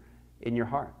trigger in your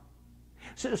heart.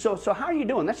 So how are you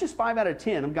doing? That's just 5 out of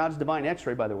 10 of God's divine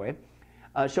x-ray, by the way,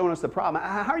 showing us the problem.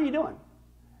 How are you doing?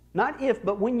 Not if,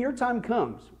 but when your time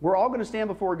comes, we're all going to stand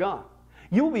before God.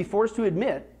 You will be forced to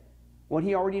admit what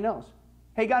He already knows.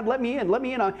 Hey, God, let me in. Let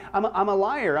me in. I'm a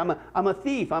liar. I'm a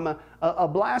thief. I'm a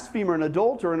blasphemer, an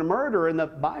adulterer, and a murderer. And the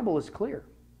Bible is clear.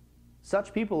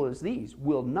 Such people as these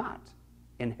will not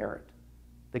inherit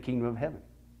the kingdom of heaven.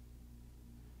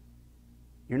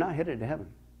 You're not headed to heaven.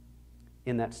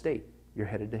 In that state, you're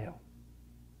headed to hell.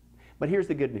 But here's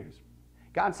the good news.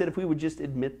 God said if we would just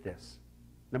admit this,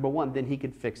 number one, then He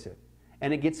could fix it.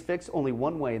 And it gets fixed only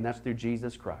one way, and that's through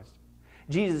Jesus Christ.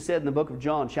 Jesus said in the book of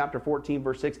John, chapter 14,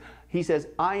 verse 6, He says,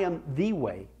 I am the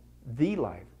way, the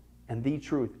life, and the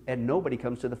truth, and nobody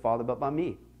comes to the Father but by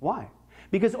me. Why?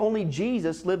 Because only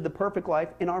Jesus lived the perfect life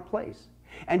in our place.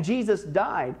 And Jesus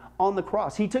died on the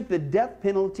cross. He took the death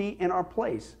penalty in our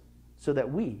place so that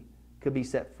we could be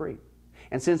set free.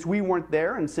 And since we weren't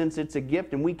there, and since it's a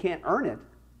gift and we can't earn it,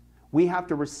 we have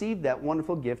to receive that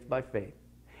wonderful gift by faith.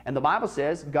 And the Bible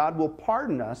says God will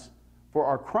pardon us for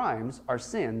our crimes, our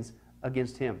sins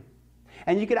against Him.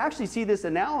 And you could actually see this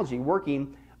analogy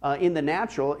working in the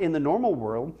natural, in the normal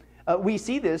world. We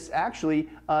see this actually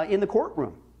in the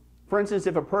courtroom. For instance,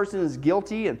 if a person is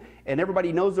guilty and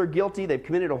everybody knows they're guilty, they've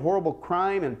committed a horrible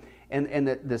crime, and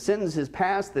the sentence has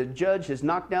passed, the judge has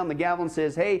knocked down the gavel and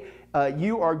says, hey,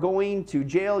 you are going to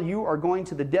jail, you are going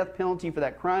to the death penalty for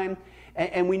that crime.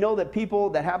 And we know that people,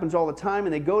 that happens all the time,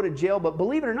 and they go to jail. But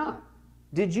believe it or not,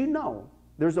 did you know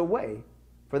there's a way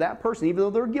for that person, even though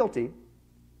they're guilty,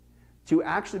 to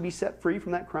actually be set free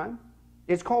from that crime?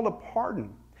 It's called a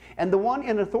pardon. And the one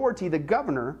in authority, the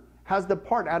governor, has the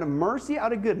part out of mercy,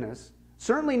 out of goodness.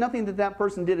 Certainly nothing that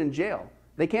person did in jail.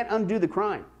 They can't undo the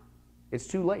crime. It's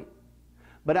too late.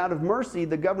 But out of mercy,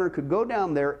 the governor could go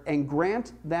down there and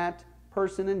grant that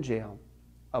person in jail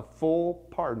a full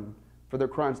pardon for their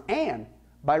crimes. And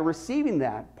by receiving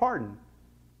that pardon,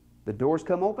 the doors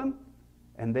come open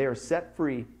and they are set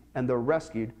free and they're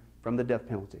rescued from the death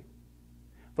penalty.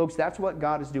 Folks, that's what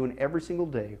God is doing every single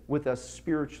day with us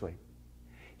spiritually.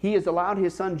 He has allowed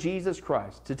His Son, Jesus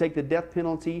Christ, to take the death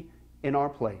penalty in our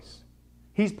place.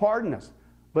 He's pardoned us.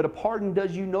 But a pardon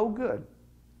does you no good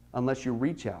unless you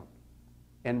reach out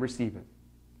and receive it.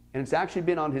 And it's actually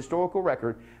been on historical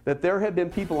record that there have been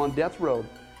people on death row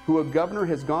who a governor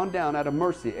has gone down out of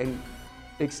mercy and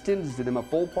extends to them a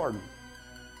full pardon,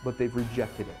 but they've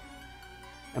rejected it.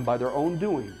 And by their own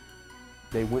doing,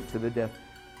 they went to the death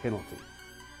penalty.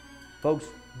 Folks,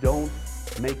 don't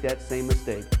make that same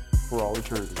mistake for all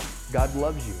eternity. God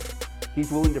loves you.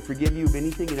 He's willing to forgive you of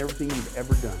anything and everything you've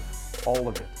ever done. All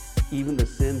of it. Even the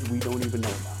sins we don't even know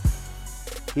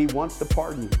about. He wants to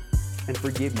pardon you and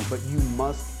forgive you, but you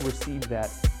must receive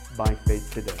that by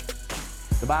faith today.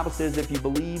 The Bible says if you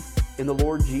believe in the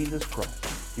Lord Jesus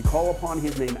Christ, you call upon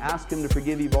His name, ask Him to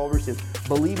forgive you of all your sins,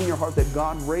 believe in your heart that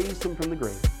God raised Him from the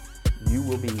grave, you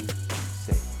will be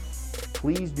saved.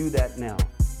 Please do that now.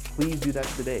 Please do that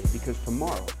today, because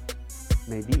tomorrow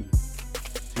may be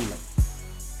too late.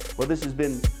 Well, this has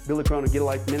been Billy Crone of Get a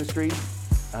Life Ministries.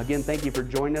 Again, thank you for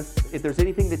joining us. If there's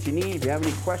anything that you need, if you have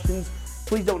any questions,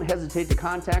 please don't hesitate to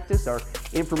contact us. Our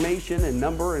information and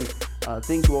number and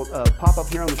things will pop up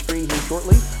here on the screen here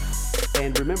shortly.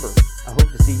 And remember, I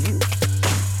hope to see you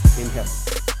in heaven.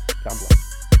 God bless.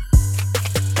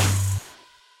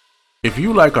 If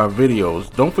you like our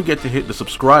videos, don't forget to hit the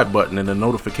subscribe button and the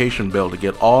notification bell to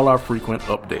get all our frequent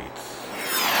updates.